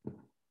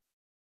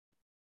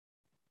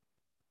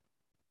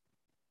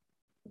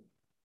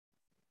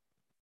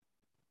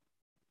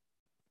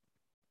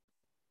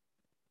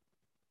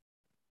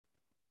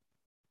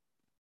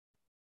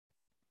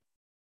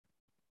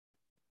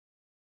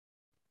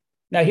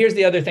 Now, here's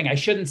the other thing. I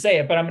shouldn't say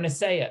it, but I'm going to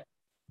say it.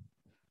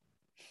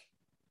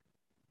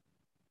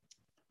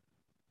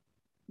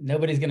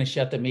 Nobody's going to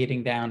shut the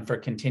meeting down for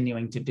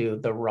continuing to do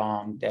the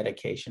wrong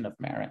dedication of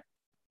merit.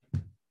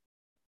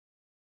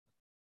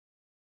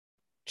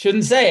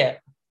 Shouldn't say it,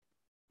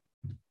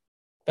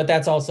 but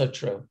that's also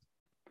true.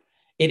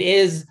 It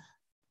is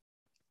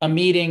a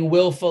meeting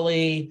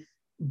willfully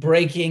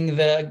breaking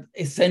the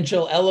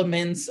essential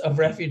elements of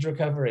Refuge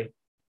Recovery.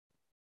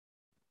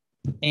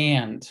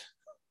 And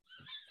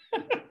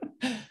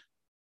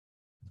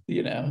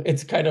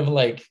it's kind of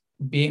like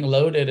being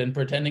loaded and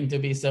pretending to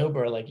be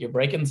sober, you're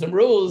breaking some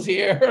rules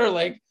here.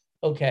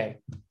 Okay,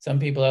 some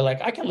people are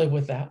I can live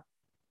with that.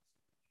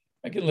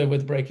 I can live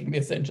with breaking the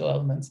essential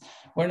elements.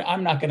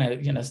 I'm not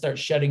going to, start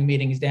shutting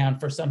meetings down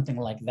for something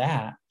like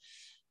that.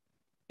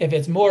 If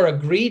it's more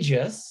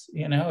egregious,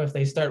 if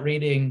they start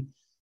reading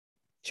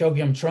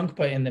Chogyam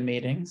Trungpa in the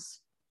meetings,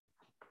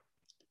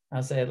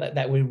 I'll say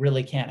that we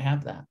really can't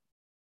have that.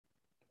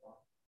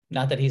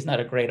 Not that he's not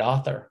a great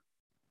author.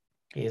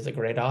 He is a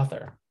great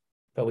author,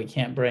 but we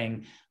can't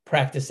bring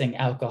practicing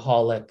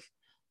alcoholic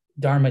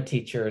Dharma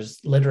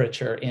teachers'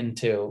 literature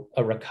into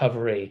a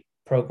recovery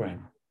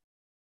program.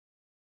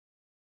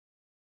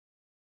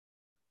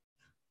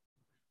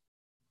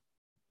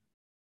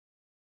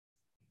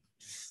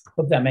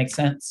 Hope that makes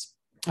sense.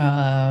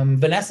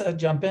 Vanessa,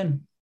 jump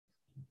in.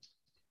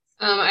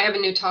 I have a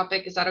new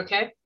topic. Is that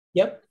okay?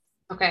 Yep.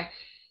 Okay.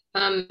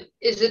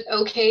 Is it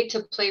okay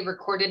to play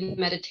recorded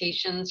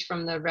meditations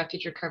from the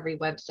Refuge Recovery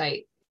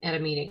website at a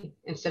meeting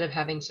instead of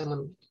having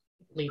someone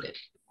lead it?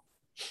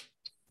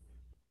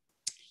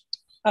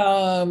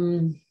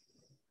 Well,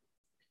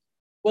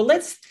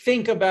 let's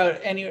think about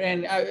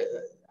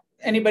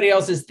anybody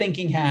else's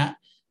thinking hat,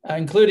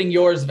 including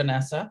yours,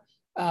 Vanessa.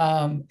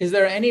 Is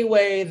there any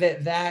way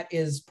that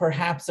is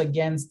perhaps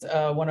against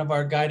one of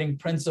our guiding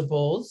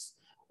principles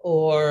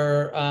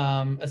or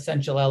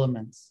essential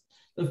elements?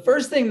 The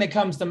first thing that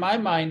comes to my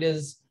mind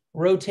is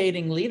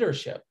rotating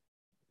leadership.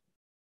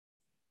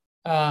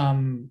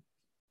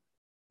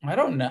 I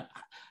don't know.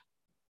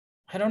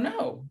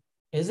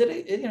 Is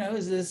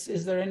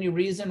there any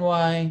reason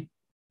why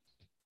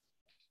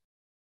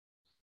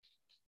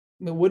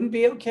it wouldn't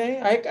be okay?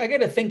 I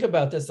got to think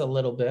about this a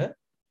little bit.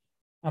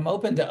 I'm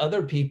open to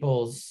other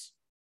people's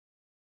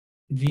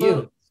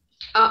views.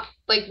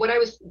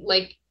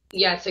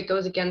 Yes, it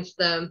goes against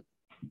the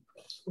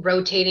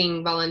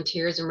rotating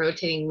volunteers and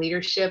rotating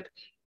leadership,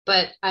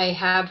 but I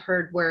have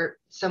heard where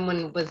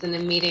someone was in a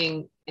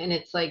meeting and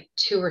it's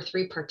 2 or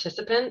 3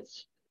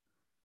 participants,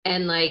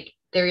 and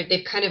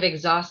they've kind of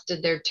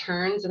exhausted their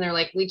turns, and they're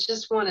we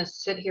just want to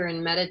sit here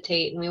and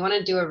meditate, and we want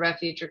to do a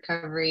Refuge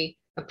Recovery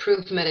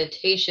approved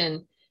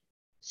meditation.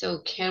 So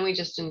can we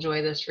just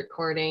enjoy this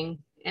recording?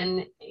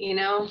 And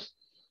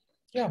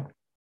yeah.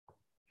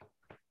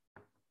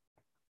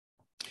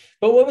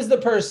 But what was the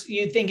person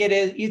you think it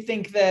is? You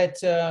think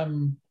that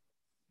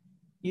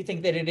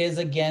it is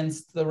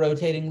against the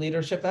rotating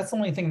leadership? That's the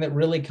only thing that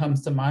really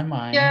comes to my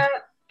mind. Yeah,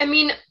 I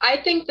mean, I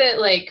think that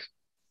like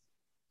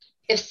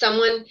I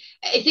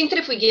think that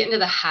if we get into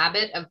the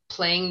habit of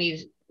playing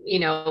these,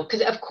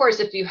 because of course,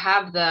 if you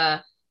have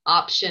the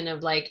option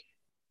of like,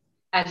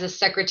 as a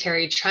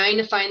secretary, trying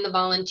to find the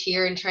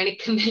volunteer and trying to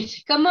commit,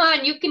 come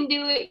on, you can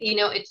do it.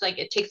 It's like,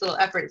 it takes a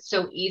little effort. It's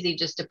so easy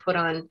just to put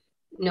on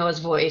Noah's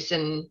voice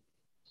and,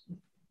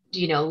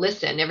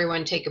 listen,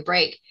 everyone take a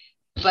break.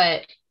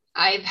 But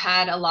I've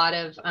had a lot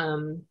of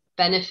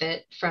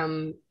benefit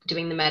from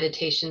doing the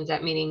meditations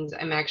at meetings.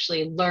 I'm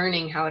actually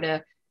learning how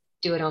to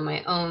do it on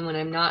my own when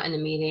I'm not in a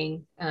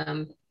meeting,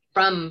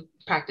 from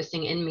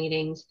practicing in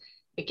meetings.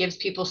 It gives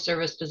people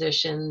service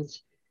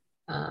positions.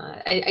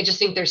 I just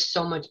think there's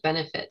so much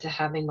benefit to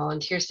having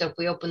volunteers. So if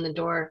we open the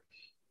door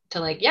to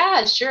like,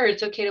 yeah, sure,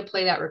 it's okay to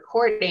play that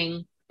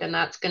recording, then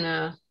I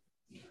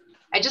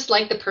just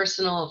like the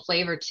personal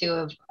flavor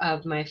too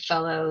of my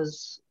fellow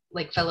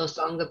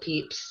Sangha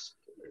peeps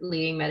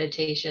leading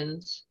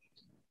meditations.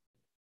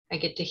 I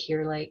get to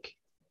hear like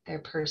their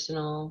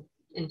personal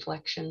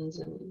inflections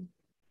and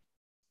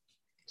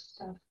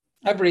stuff.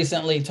 I've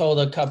recently told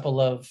a couple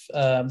of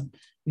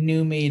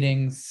new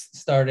meetings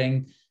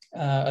starting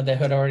that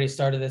had already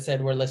started that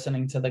said we're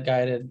listening to the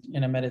guided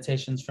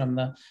meditations from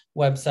the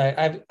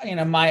website.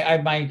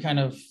 My kind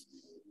of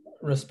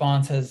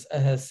response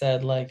has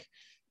said like,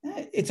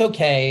 it's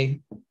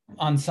okay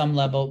on some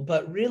level,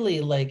 but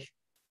really like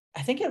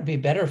I think it would be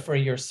better for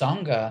your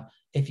Sangha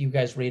if you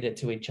guys read it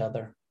to each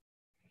other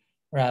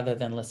rather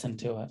than listen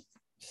to it.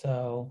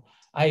 So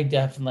I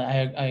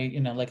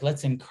definitely like,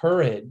 let's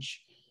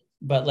encourage,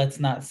 but let's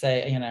not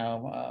say,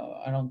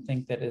 I don't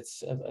think that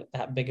it's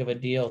that big of a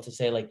deal to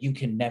say like, you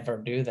can never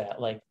do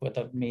that. Like with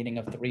a meeting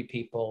of 3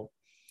 people,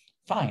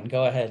 fine,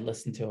 go ahead,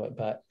 listen to it,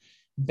 but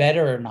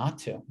better not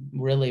to,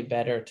 really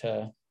better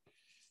to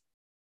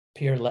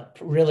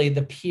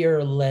the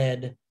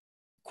peer-led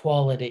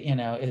quality,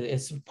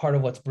 is part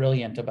of what's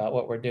brilliant about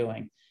what we're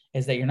doing,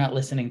 is that you're not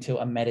listening to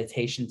a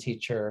meditation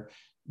teacher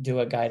do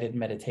a guided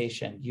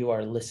meditation. You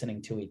are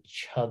listening to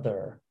each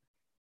other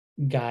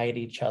guide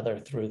each other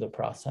through the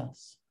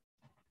process.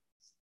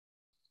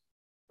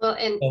 Well,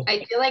 and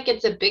I feel like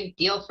it's a big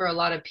deal for a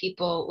lot of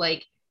people.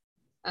 Like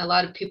a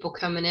lot of people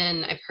coming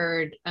in, I've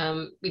heard,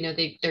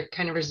 they're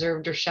kind of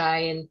reserved or shy,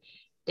 and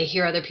they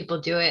hear other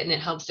people do it and it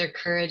helps their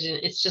courage. And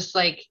it's just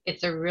like,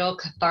 it's a real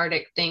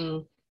cathartic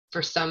thing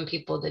for some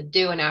people to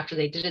do. And after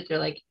they did it, they're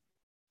like,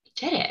 I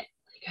did it.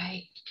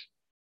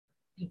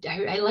 Like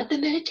I led the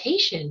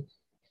meditation.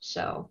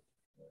 So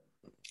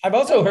I've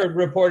also heard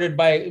reported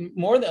by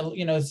more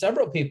than,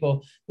 several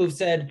people who've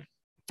said,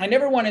 I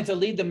never wanted to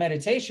lead the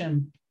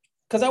meditation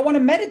because I want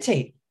to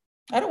meditate.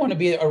 I don't want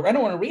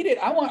to read it.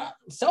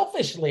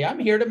 Selfishly, I'm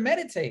here to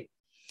meditate.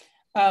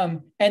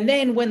 And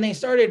then when they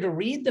started to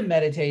read the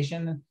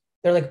meditation,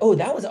 they're like, oh,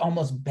 that was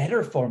almost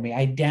better for me.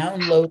 I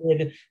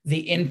downloaded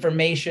the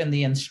information,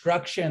 the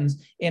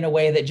instructions in a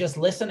way that just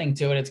listening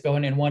to it, it's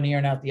going in one ear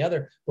and out the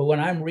other. But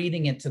when I'm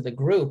reading it to the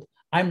group,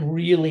 I'm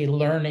really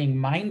learning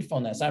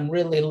mindfulness. I'm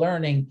really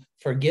learning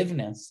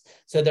forgiveness.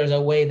 So there's a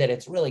way that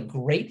it's really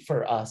great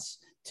for us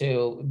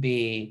to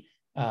be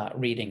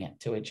reading it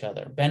to each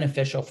other,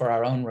 beneficial for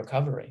our own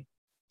recovery.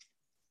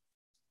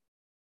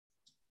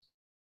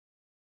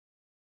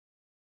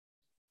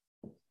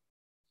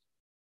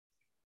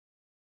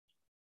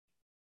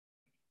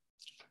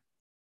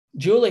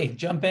 Julie,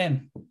 jump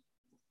in.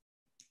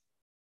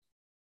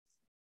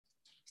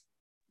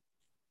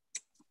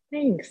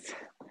 Thanks.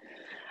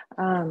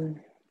 Let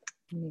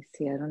me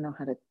see. I don't know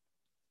how to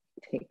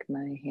take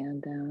my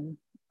hand down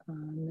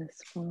on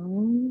this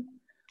phone.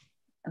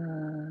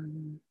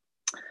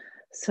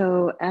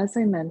 So as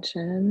I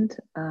mentioned,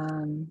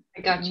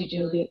 I got you,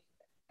 Julie.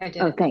 I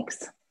did. Oh,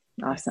 thanks.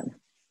 Awesome.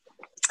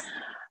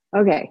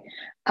 Okay.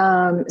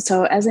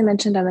 So as I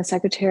mentioned, I'm a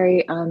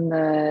secretary on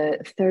the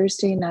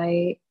Thursday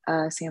night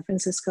San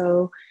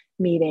Francisco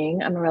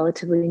meeting. I'm a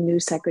relatively new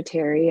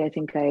secretary. I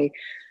think I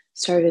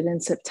started in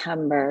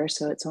September,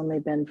 so it's only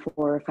been 4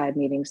 or 5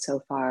 meetings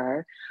so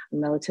far. I'm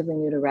relatively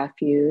new to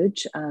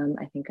Refuge.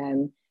 I think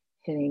I'm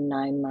hitting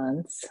 9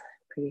 months,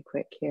 pretty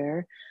quick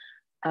here.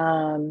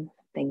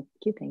 Thank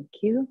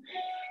you.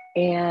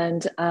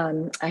 And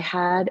I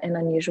had an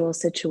unusual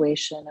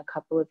situation a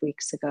couple of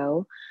weeks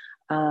ago.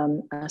 A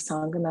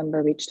Sangha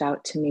member reached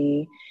out to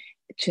me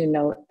to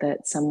note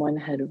that someone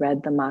had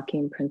read the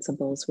mocking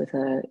principles with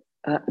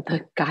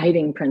the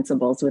guiding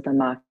principles with a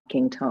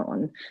mocking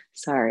tone.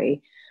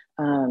 Sorry.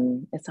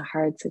 It's a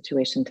hard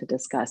situation to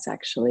discuss,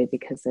 actually,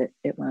 because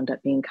it wound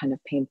up being kind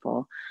of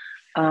painful.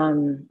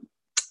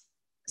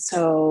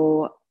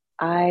 So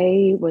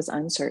I was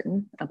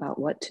uncertain about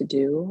what to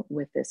do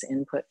with this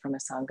input from a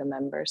Sangha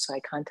member. So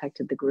I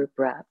contacted the group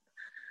rep,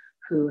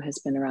 who has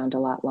been around a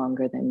lot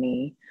longer than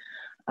me.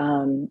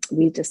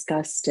 We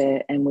discussed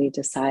it and we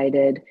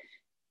decided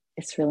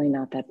it's really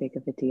not that big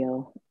of a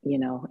deal.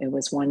 It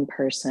was one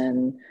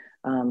person,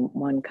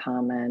 one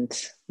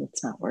comment.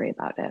 Let's not worry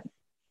about it.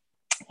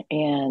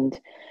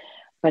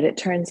 But it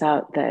turns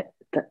out that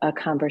a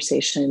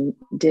conversation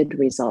did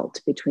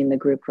result between the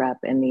group rep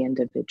and the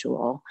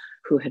individual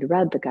who had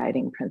read the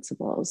guiding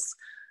principles.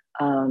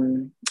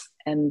 And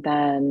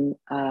then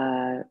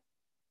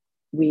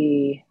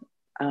we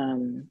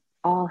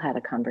all had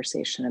a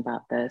conversation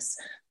about this.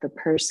 The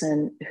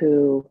person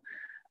who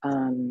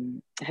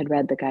had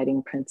read the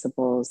guiding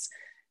principles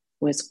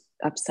was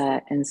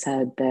upset and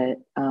said that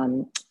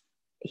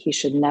he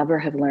should never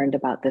have learned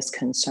about this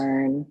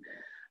concern,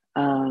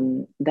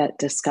 that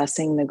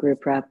discussing the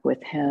group rep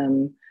with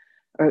him,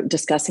 or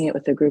discussing it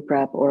with the group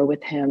rep or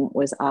with him,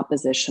 was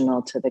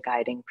oppositional to the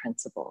guiding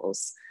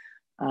principles.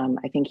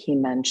 I think he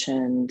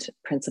mentioned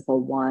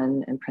Principle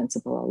 1 and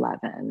Principle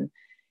 11.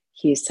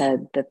 He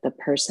said that the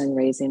person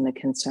raising the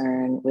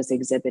concern was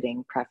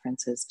exhibiting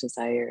preferences,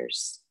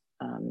 desires,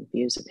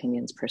 views,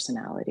 opinions,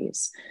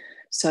 personalities.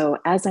 So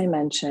as I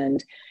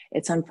mentioned,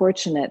 it's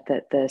unfortunate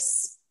that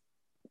this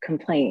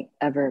complaint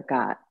ever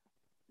got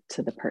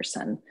to the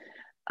person.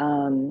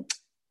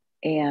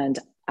 And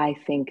I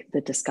think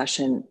the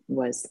discussion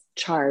was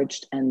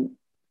charged, and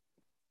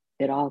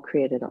it all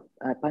created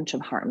a bunch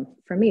of harm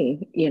for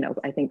me,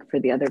 I think for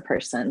the other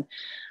person.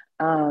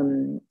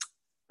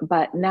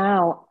 But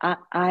now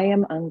I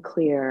am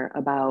unclear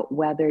about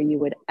whether you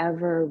would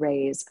ever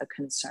raise a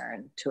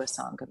concern to a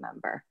Sangha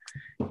member.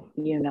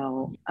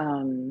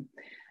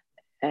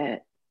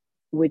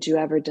 Would you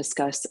ever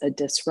discuss a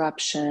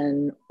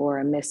disruption or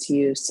a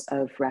misuse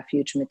of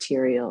refuge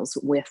materials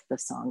with the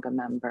Sangha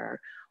member?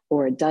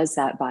 Or does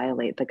that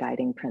violate the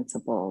guiding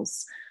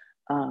principles?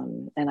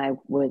 And I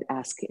would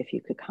ask if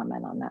you could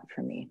comment on that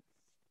for me.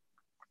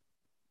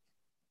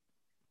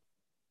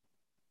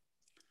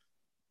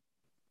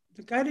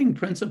 The guiding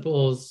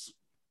principles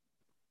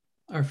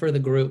are for the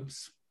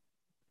groups.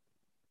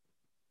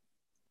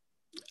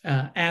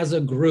 As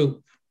a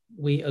group,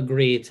 we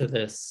agree to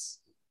this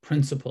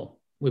principle.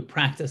 We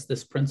practice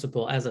this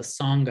principle as a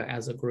Sangha,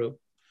 as a group.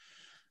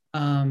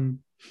 They're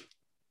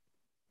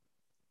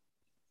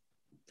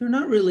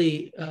not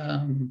really,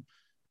 some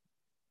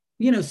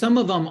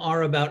of them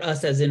are about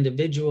us as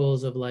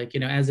individuals, of like,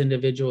 as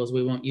individuals,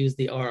 we won't use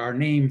the RR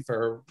name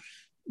for,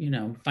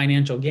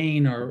 financial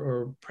gain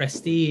or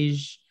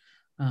prestige.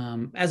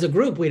 As a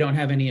group, we don't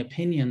have any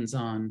opinions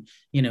on,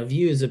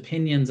 views,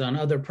 opinions on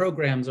other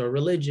programs or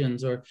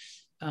religions,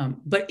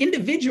 but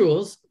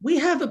individuals, we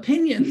have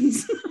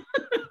opinions.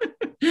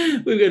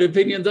 We've got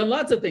opinions on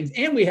lots of things,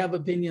 and we have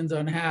opinions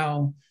on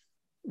how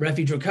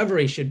refuge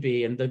recovery should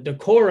be, and the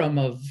decorum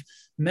of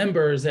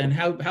members, and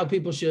how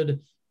people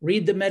should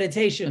read the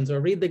meditations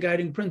or read the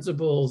guiding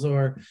principles,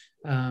 or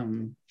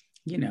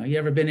you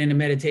ever been in a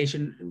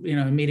meditation,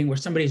 a meeting where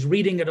somebody's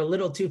reading it a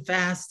little too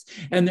fast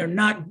and they're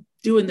not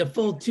doing the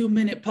full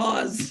 2-minute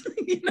pause,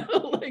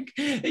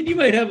 and you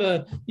might have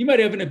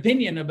an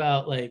opinion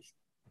about like,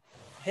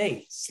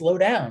 hey, slow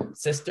down,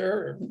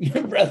 sister,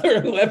 or brother,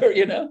 or whoever,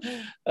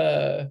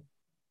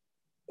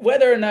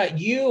 whether or not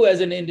you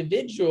as an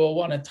individual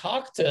want to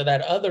talk to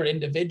that other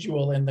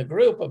individual in the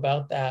group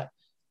about that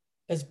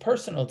is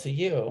personal to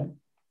you.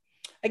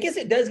 I guess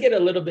it does get a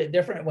little bit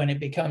different when it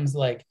becomes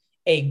like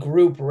a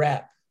group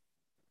rep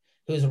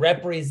who's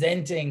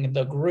representing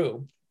the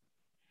group,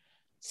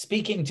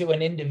 speaking to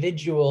an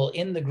individual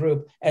in the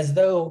group as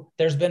though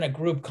there's been a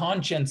group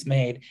conscience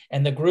made,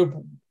 and the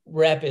group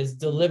rep is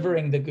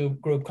delivering the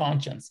group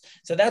conscience.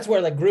 So that's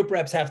where like group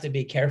reps have to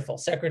be careful.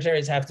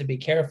 Secretaries have to be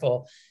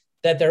careful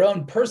that their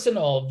own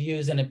personal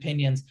views and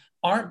opinions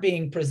aren't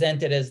being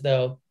presented as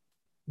though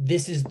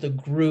this is the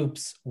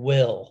group's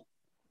will,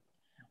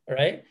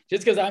 right?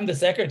 Just because I'm the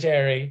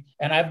secretary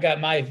and I've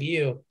got my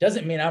view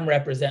doesn't mean I'm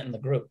representing the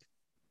group.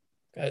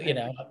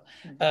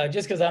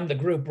 Just because I'm the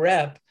group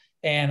rep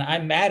and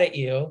I'm mad at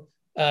you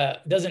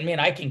doesn't mean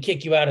I can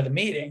kick you out of the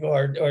meeting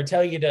or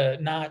tell you to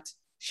not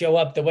show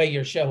up the way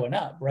you're showing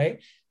up, right?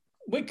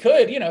 We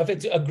could, if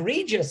it's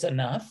egregious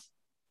enough,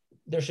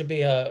 there should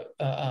be a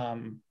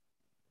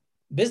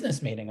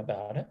business meeting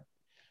about it,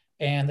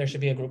 and there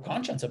should be a group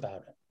conscience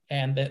about it.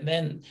 And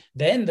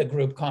then the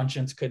group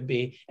conscience could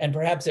be, and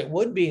perhaps it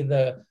would be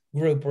the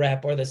group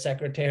rep or the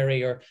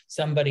secretary or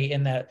somebody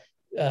in that,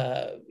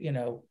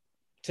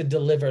 to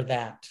deliver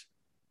that,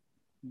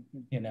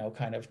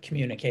 kind of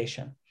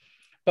communication.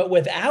 But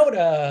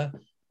without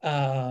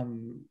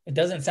it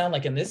doesn't sound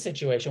like in this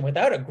situation,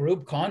 without a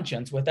group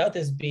conscience, without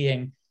this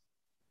being,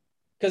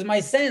 because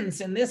my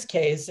sense in this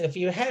case, if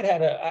you had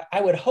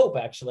I would hope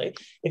actually,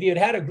 if you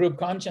had a group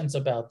conscience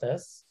about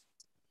this,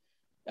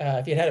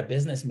 if you had a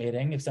business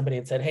meeting, if somebody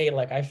had said, hey,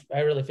 like I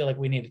really feel like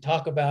we need to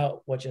talk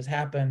about what just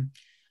happened,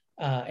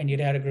 and you'd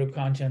had a group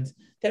conscience,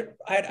 that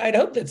I'd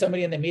hope that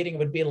somebody in the meeting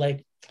would be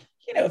like,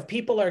 if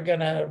people are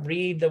gonna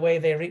read the way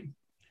they read,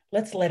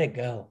 let's let it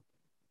go.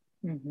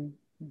 Mm-hmm.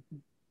 Mm-hmm.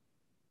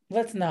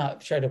 Let's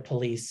not try to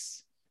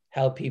police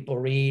how people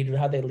read,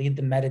 how they lead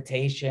the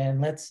meditation.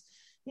 Let's,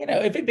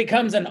 if it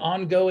becomes an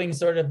ongoing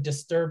sort of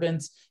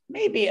disturbance,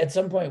 maybe at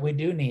some point we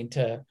do need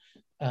to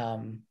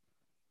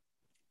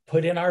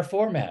put in our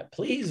format.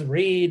 Please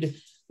read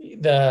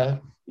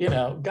the,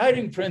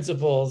 guiding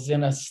principles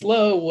in a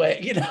slow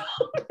way,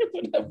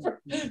 whatever,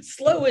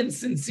 slow and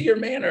sincere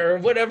manner, or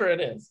whatever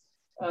it is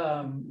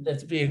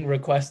that's being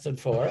requested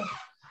for.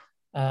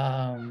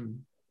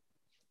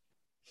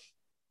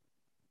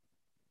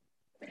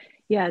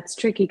 Yeah, it's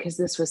tricky because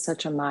this was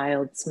such a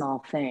mild,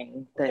 small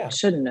thing that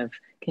shouldn't have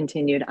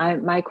continued.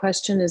 My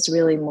question is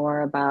really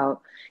more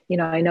about,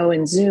 I know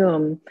in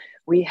Zoom,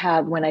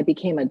 when I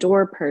became a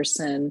door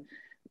person,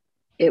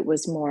 it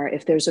was more,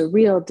 if there's a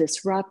real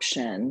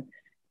disruption,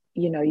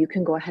 you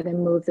can go ahead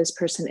and move this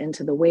person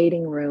into the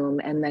waiting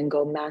room and then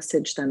go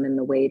message them in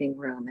the waiting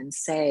room and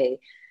say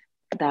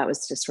that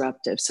was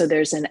disruptive. So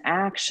there's an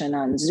action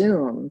on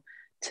Zoom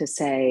to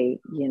say,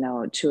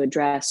 to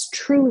address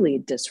truly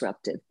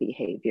disruptive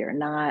behavior,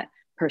 not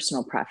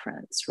personal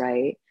preference,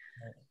 right?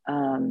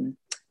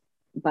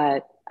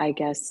 But I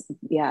guess,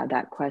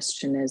 that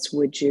question is,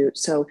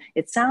 so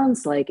it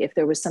sounds like if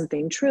there was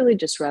something truly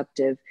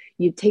disruptive,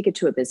 you'd take it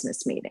to a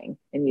business meeting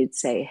and you'd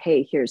say,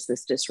 hey, here's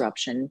this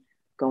disruption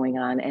going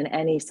on. And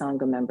any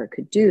Sangha member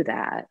could do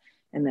that.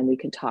 And then we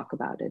could talk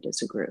about it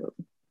as a group.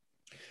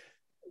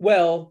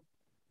 Well,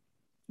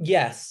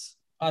 yes.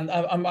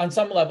 On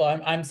some level,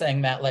 I'm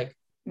saying that, like,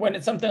 when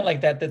it's something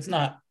like that, that's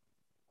not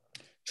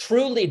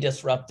truly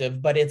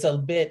disruptive, but it's a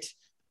bit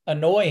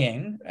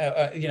annoying,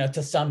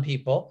 to some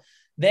people,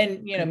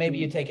 then, maybe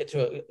you take it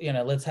to,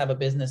 let's have a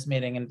business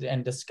meeting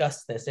and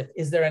discuss this.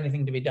 Is there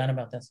anything to be done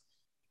about this?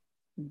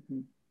 Mm-hmm.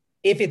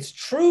 If it's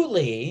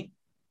truly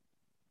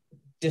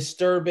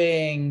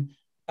disturbing,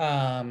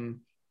 the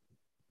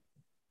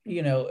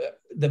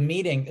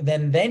meeting,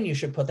 then you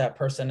should put that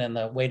person in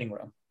the waiting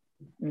room.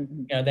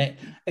 Mm-hmm.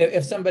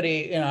 If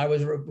somebody, I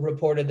was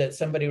reported that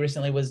somebody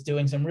recently was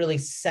doing some really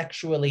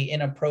sexually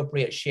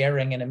inappropriate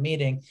sharing in a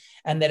meeting,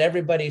 and that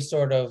everybody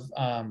sort of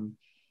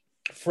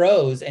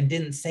froze and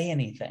didn't say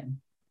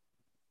anything.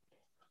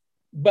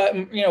 But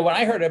when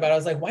I heard about it, I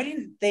was like, why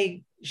didn't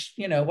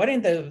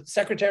the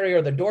secretary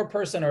or the door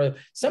person or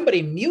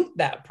somebody mute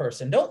that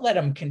person? Don't let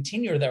them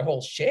continue their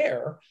whole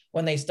share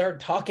when they start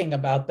talking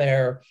about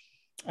their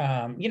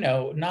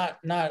not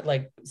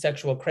like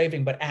sexual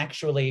craving, but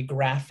actually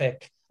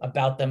graphic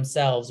about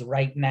themselves.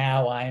 Right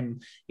now, I'm,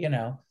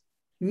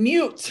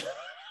 mute.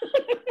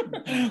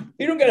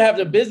 You don't got to have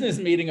a business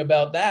meeting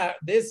about that.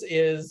 This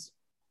is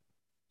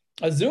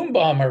a Zoom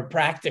bomber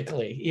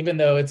practically, even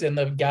though it's in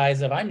the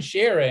guise of I'm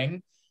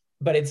sharing,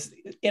 but it's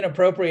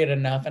inappropriate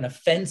enough and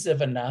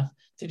offensive enough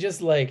to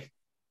just like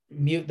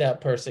mute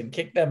that person,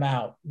 kick them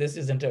out. This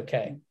isn't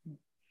okay.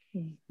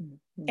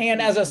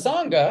 And as a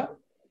Sangha,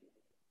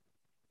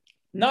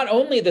 not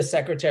only the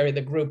secretary,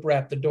 the group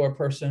rep, the door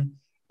person,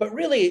 but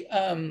really,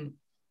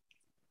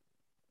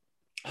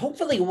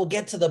 hopefully we'll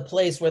get to the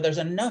place where there's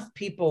enough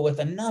people with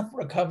enough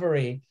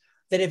recovery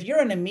that if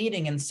you're in a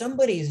meeting and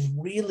somebody's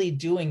really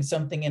doing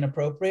something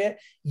inappropriate,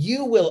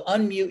 you will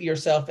unmute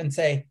yourself and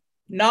say,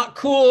 not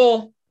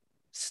cool,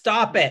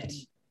 stop it.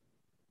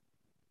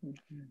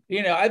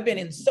 I've been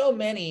in so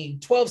many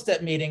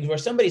 12-step meetings where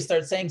somebody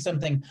starts saying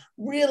something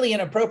really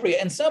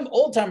inappropriate and some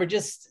old timer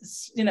just,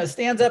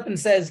 stands up and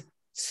says,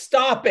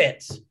 stop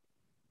it,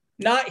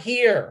 not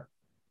here.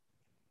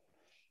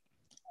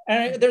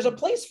 And there's a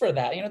place for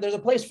that. There's a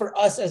place for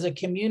us as a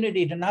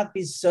community to not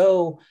be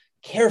so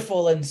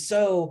careful and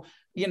so,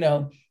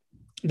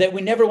 that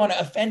we never want to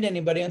offend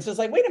anybody. And so it's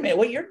like, wait a minute,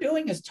 what you're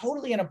doing is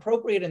totally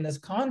inappropriate in this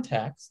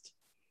context.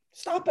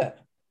 Stop it.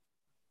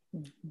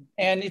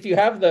 And if you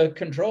have the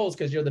controls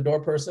because you're the door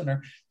person,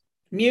 or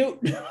mute.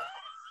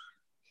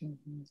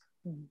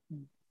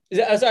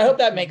 So I hope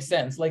that makes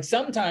sense. Like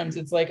sometimes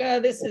it's like,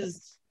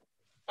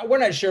 we're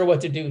not sure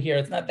what to do here.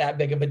 It's not that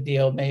big of a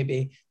deal.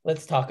 Maybe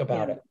let's talk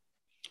about it.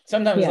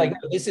 Sometimes like,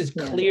 this is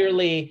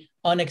clearly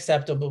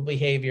unacceptable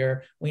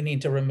behavior. We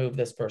need to remove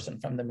this person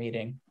from the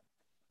meeting.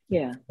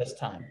 This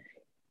time.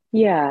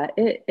 Yeah,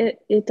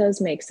 it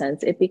does make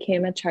sense. It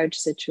became a charged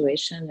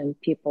situation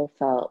and people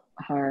felt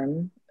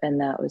harm,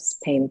 and that was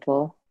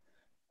painful.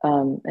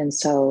 And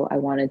so I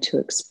wanted to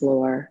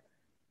explore,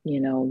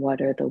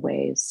 what are the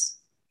ways,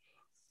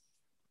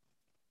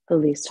 the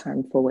least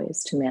harmful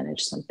ways to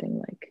manage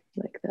something like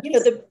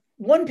this. The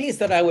one piece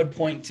that I would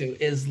point to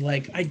is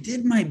like, I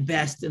did my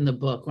best in the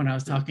book when I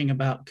was talking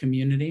about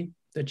community,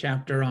 the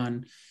chapter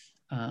on,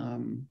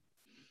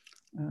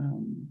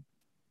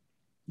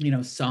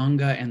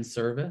 Sangha and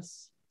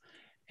service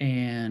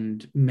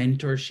and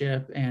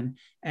mentorship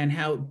and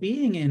how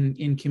being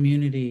in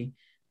community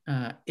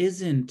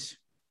isn't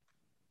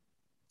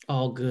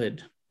all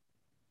good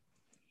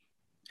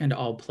and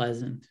all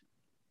pleasant.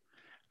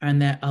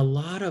 And that a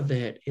lot of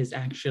it is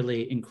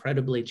actually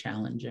incredibly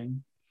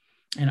challenging,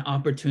 and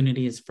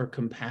opportunities for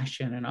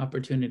compassion and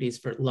opportunities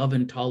for love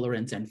and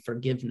tolerance and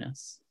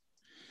forgiveness.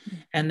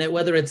 And that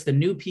whether it's the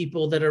new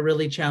people that are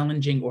really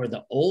challenging or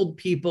the old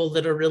people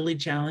that are really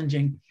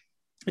challenging,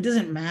 it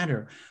doesn't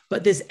matter.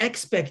 But this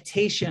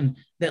expectation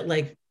that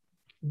like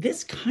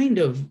this kind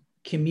of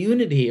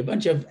community, a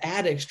bunch of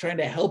addicts trying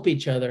to help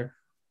each other,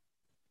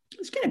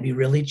 it's going to be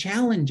really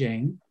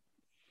challenging.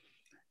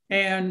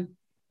 And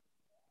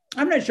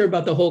I'm not sure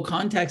about the whole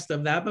context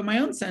of that, but my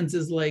own sense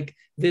is like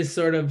this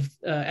sort of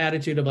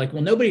attitude of like,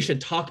 well, nobody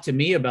should talk to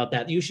me about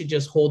that. You should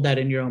just hold that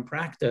in your own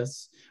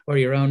practice or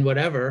your own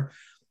whatever.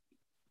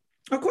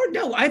 Of course,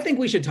 no, I think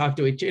we should talk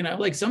to each,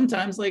 like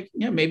sometimes like,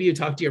 maybe you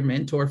talk to your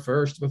mentor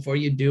first before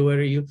you do it,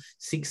 or you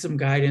seek some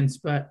guidance,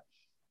 but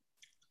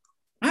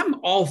I'm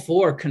all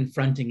for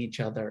confronting each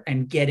other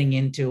and getting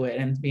into it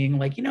and being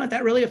like,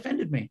 that really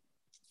offended me.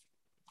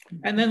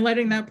 And then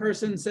letting that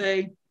person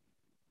say,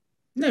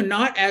 no,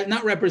 not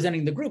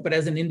representing the group, but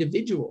as an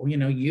individual,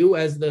 you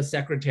as the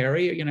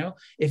secretary,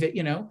 if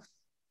it,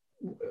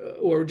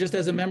 or just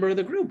as a member of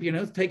the group,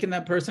 taking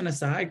that person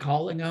aside,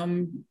 calling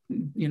them,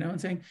 and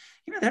saying,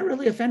 that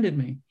really offended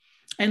me.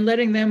 And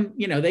letting them,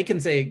 they can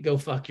say, go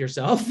fuck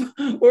yourself,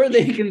 or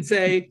they can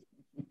say,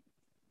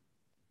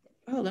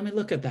 oh, let me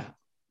look at that.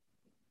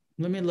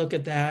 Let me look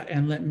at that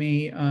and let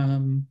me,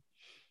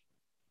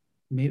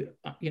 maybe,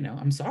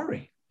 I'm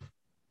sorry.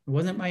 It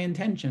wasn't my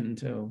intention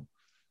to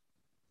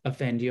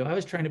offend you. I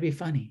was trying to be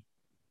funny.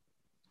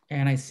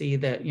 And I see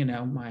that,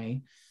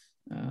 my,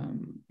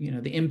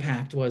 the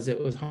impact was, it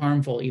was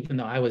harmful, even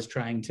though I was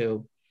trying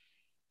to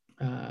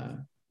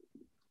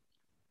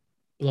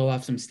blow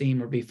off some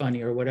steam or be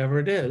funny or whatever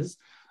it is.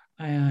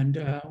 And,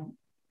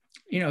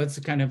 it's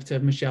kind of to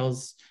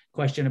Michelle's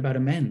question about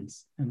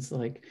amends. And it's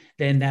like,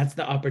 then that's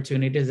the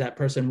opportunity. Does that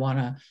person want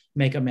to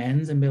make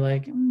amends and be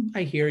like,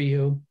 I hear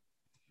you.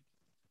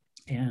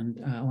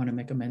 And I want to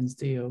make amends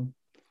to you.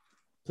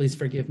 Please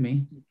forgive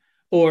me.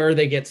 Or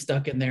they get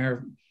stuck in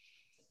their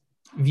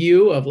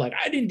view of like,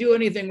 I didn't do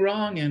anything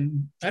wrong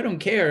and I don't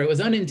care. It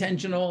was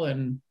unintentional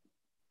and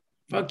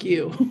fuck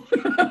you.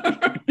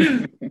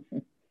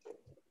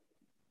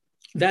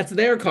 That's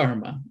their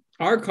karma.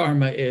 Our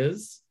karma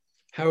is,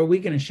 how are we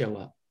going to show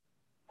up?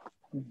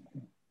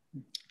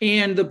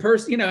 And the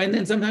person, and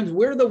then sometimes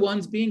we're the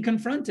ones being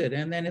confronted.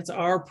 And then it's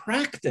our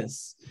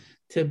practice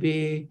to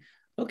be,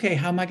 okay,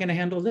 how am I going to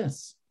handle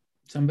this?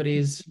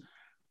 Somebody's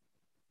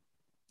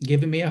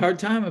giving me a hard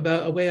time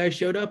about a way I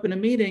showed up in a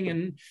meeting,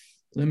 and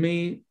let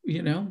me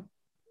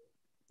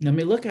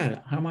look at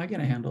it. How am I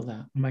going to handle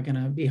that? Am I going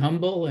to be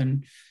humble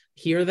and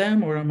hear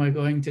them, or am I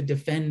going to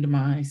defend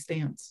my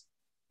stance?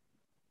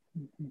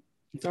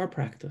 It's our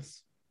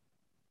practice.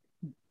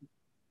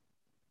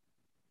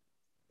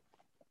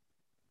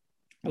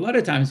 A lot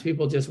of times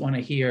people just want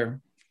to hear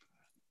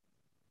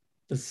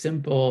the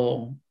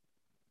simple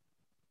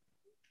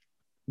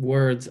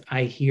words,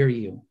 I hear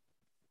you.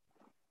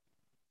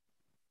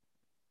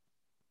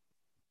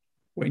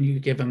 When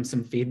you give them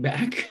some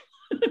feedback,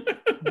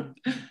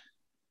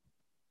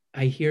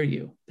 I hear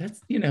you. That's,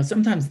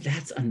 sometimes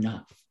that's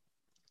enough.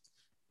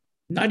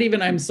 Not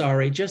even I'm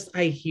sorry, just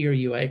I hear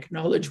you. I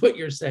acknowledge what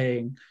you're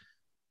saying.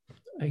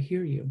 I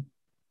hear you.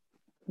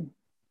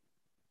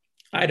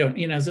 I don't,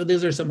 so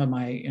those are some of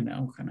my,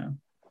 kind of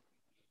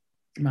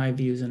my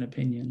views and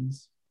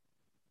opinions.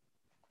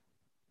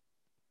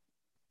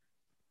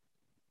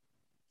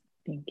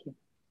 Thank you.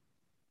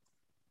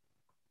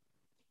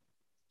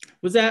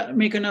 Does that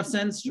make enough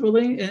sense,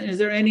 Julie? Is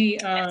there any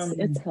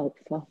it's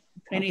helpful.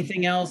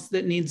 Anything else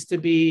that needs to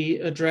be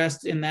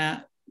addressed in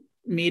that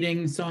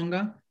meeting,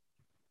 Sangha?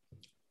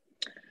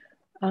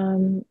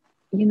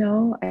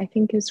 I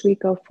think as we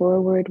go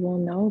forward, we'll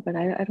know, but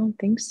I don't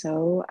think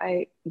so.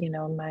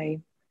 My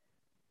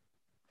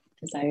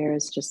desire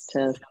is just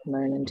to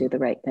learn and do the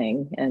right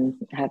thing and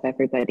have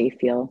everybody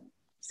feel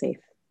safe.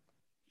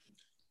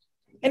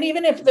 And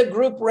even if the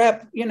group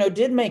rep,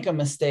 did make a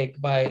mistake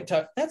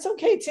that's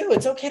okay too.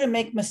 It's okay to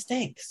make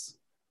mistakes.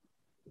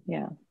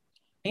 Yeah.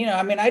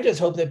 I just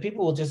hope that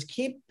people will just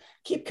keep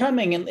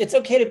coming, and it's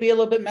okay to be a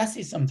little bit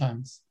messy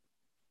sometimes.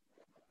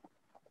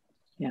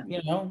 Yeah.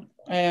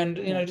 And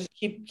just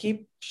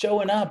keep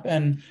showing up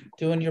and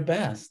doing your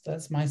best.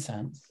 That's my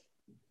sense.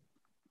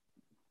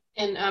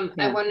 And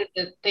I wanted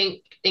to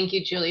thank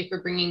you, Julie,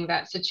 for bringing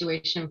that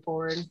situation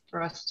forward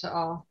for us to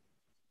all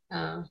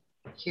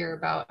hear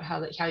about how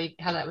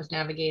that was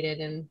navigated,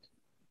 and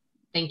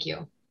thank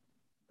you.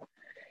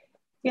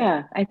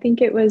 Yeah, I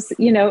think it was,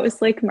 it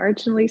was like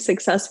marginally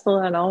successful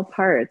on all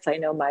parts. I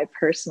know my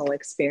personal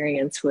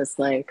experience was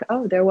like,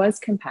 oh, there was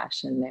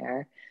compassion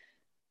there.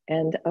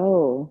 And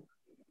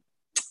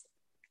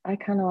I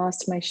kind of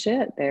lost my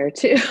shit there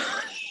too, so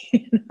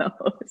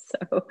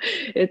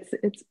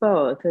it's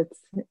both.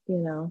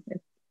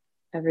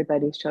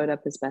 Everybody showed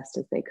up as best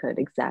as they could,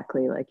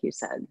 exactly like you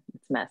said.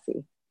 It's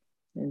messy,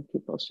 and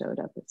people showed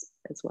up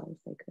as well as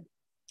they could.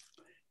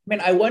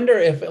 I wonder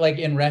if like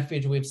in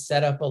Refuge, we've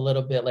set up a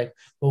little bit like,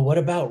 well, what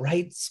about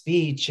right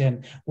speech?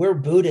 And we're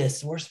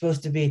Buddhists, we're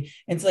supposed to be,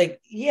 and it's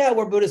like, yeah,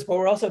 we're Buddhists, but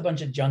we're also a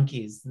bunch of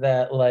junkies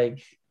that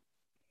like,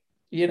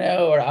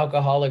 or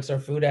alcoholics or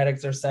food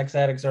addicts or sex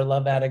addicts or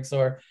love addicts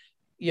or,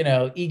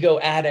 ego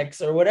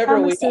addicts or whatever.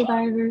 Trauma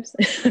survivors.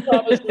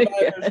 Trauma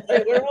survivors.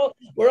 Right?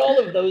 We're all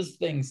of those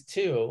things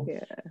too.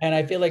 Yeah. And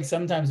I feel like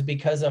sometimes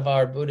because of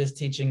our Buddhist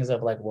teachings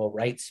of like, well,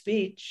 right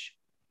speech,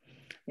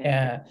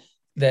 that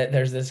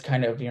there's this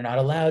kind of, you're not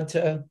allowed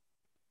to,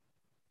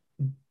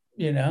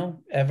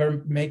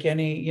 ever make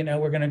any,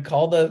 we're going to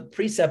call the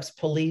precepts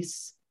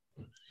police.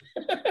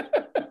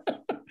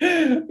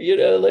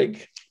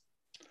 Like.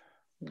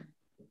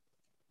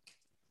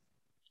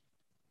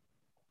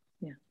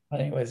 Yeah.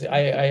 Anyways,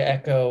 I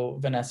echo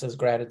Vanessa's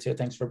gratitude.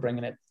 Thanks for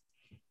bringing it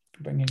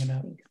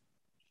up.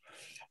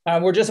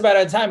 We're just about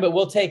out of time, but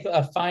we'll take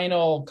a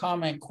final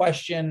comment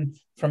question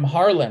from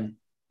Harlan.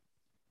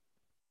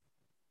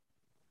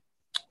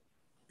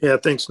 Yeah,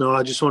 thanks, Noah.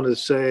 I just wanted to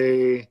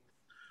say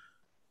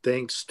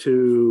thanks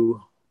to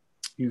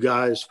you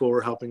guys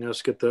for helping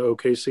us get the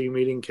OKC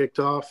meeting kicked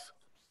off.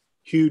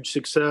 Huge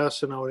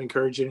success, and I would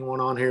encourage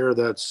anyone on here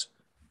that's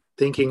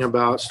thinking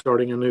about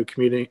starting a new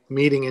community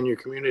meeting in your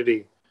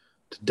community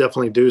to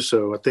definitely do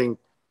so. I think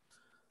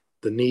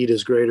the need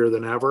is greater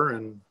than ever,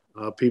 and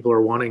people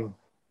are wanting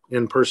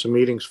in-person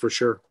meetings for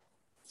sure.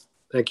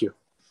 Thank you.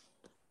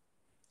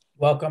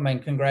 Welcome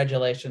and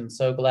congratulations.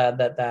 So glad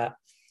that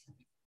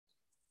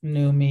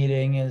new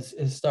meeting is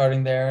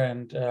starting there.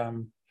 And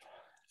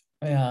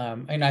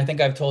I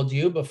think I've told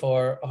you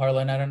before,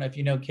 Harlan, I don't know if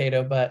you know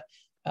Cato, but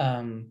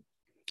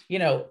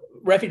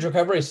Refuge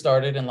Recovery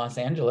started in Los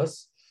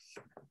Angeles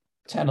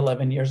 10,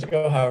 11 years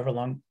ago, however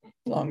long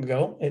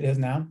ago it is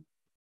now.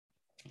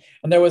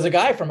 And there was a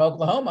guy from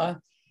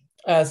Oklahoma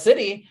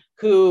City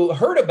who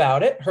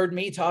heard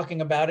me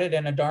talking about it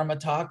in a Dharma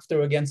talk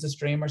through Against the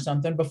Stream or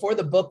something before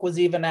the book was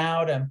even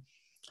out,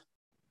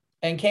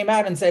 and came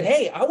out and said,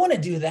 "Hey, I want to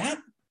do that."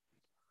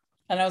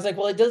 And I was like,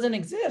 well, it doesn't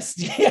exist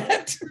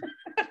yet.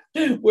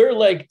 We're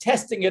like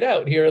testing it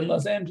out here in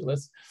Los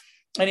Angeles.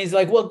 And he's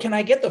like, well, can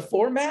I get the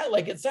format?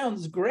 Like, it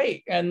sounds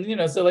great. And,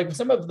 so like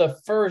some of the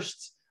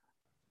first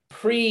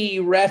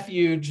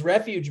pre-refuge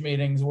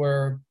meetings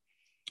were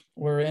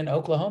in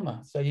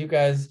Oklahoma. So you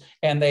guys,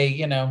 and they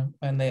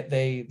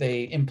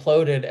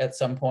imploded at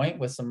some point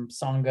with some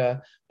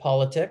Sangha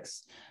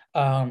politics.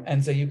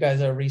 And so you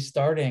guys are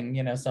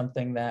restarting,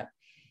 something that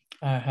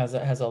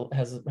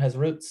has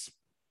roots.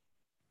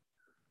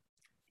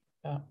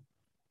 Yeah.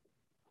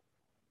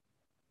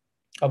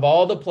 Of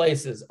all the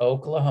places,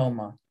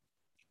 Oklahoma,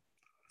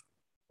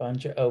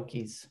 bunch of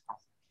Okies.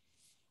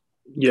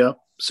 Yeah,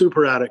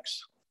 super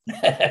addicts.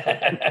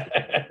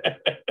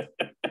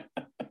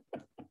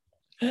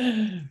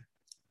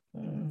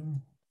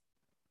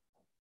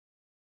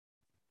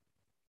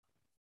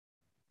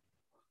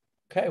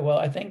 Okay, well,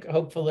 I think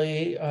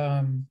hopefully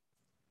that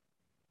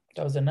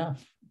was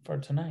enough for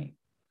tonight.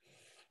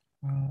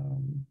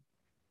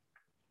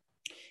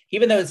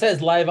 Even though it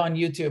says live on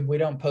YouTube, we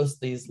don't post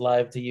these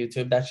live to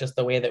YouTube. That's just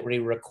the way that we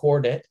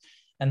record it.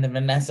 And then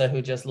Vanessa,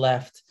 who just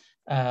left,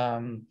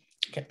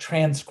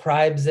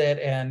 transcribes it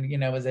and,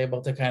 is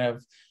able to kind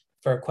of,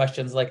 for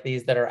questions like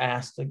these that are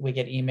asked, like we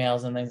get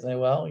emails and they say,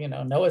 well,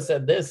 Noah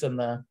said this in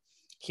the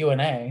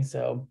Q&A.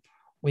 So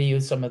we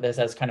use some of this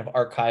as kind of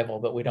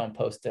archival, but we don't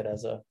post it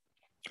as a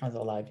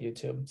live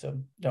YouTube.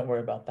 So don't worry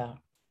about that.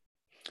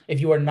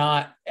 If you are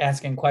not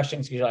asking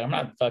questions, because you're like, I'm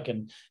not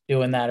fucking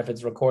doing that if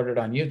it's recorded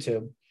on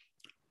YouTube.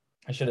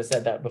 I should have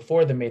said that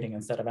before the meeting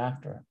instead of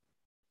after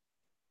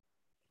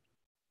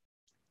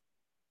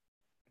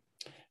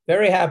it.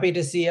 Very happy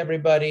to see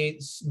everybody.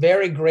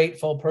 Very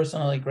grateful,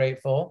 personally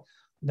grateful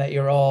that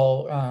you're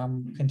all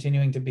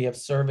continuing to be of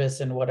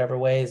service in whatever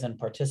ways and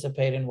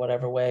participate in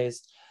whatever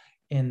ways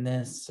in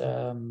this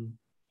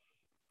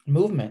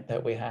movement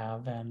that we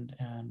have.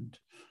 And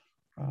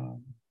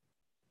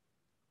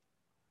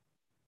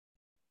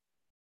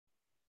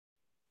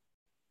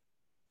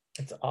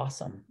it's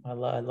awesome. I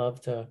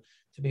love to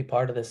be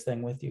part of this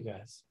thing with you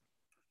guys.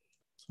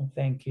 So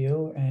thank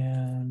you,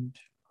 and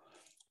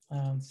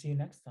see you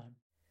next time.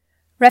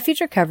 Refuge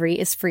Recovery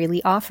is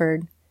freely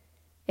offered.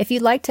 If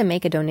you'd like to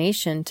make a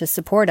donation to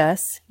support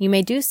us, you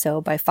may do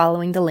so by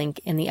following the link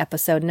in the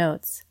episode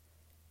notes.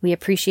 We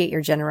appreciate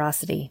your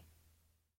generosity.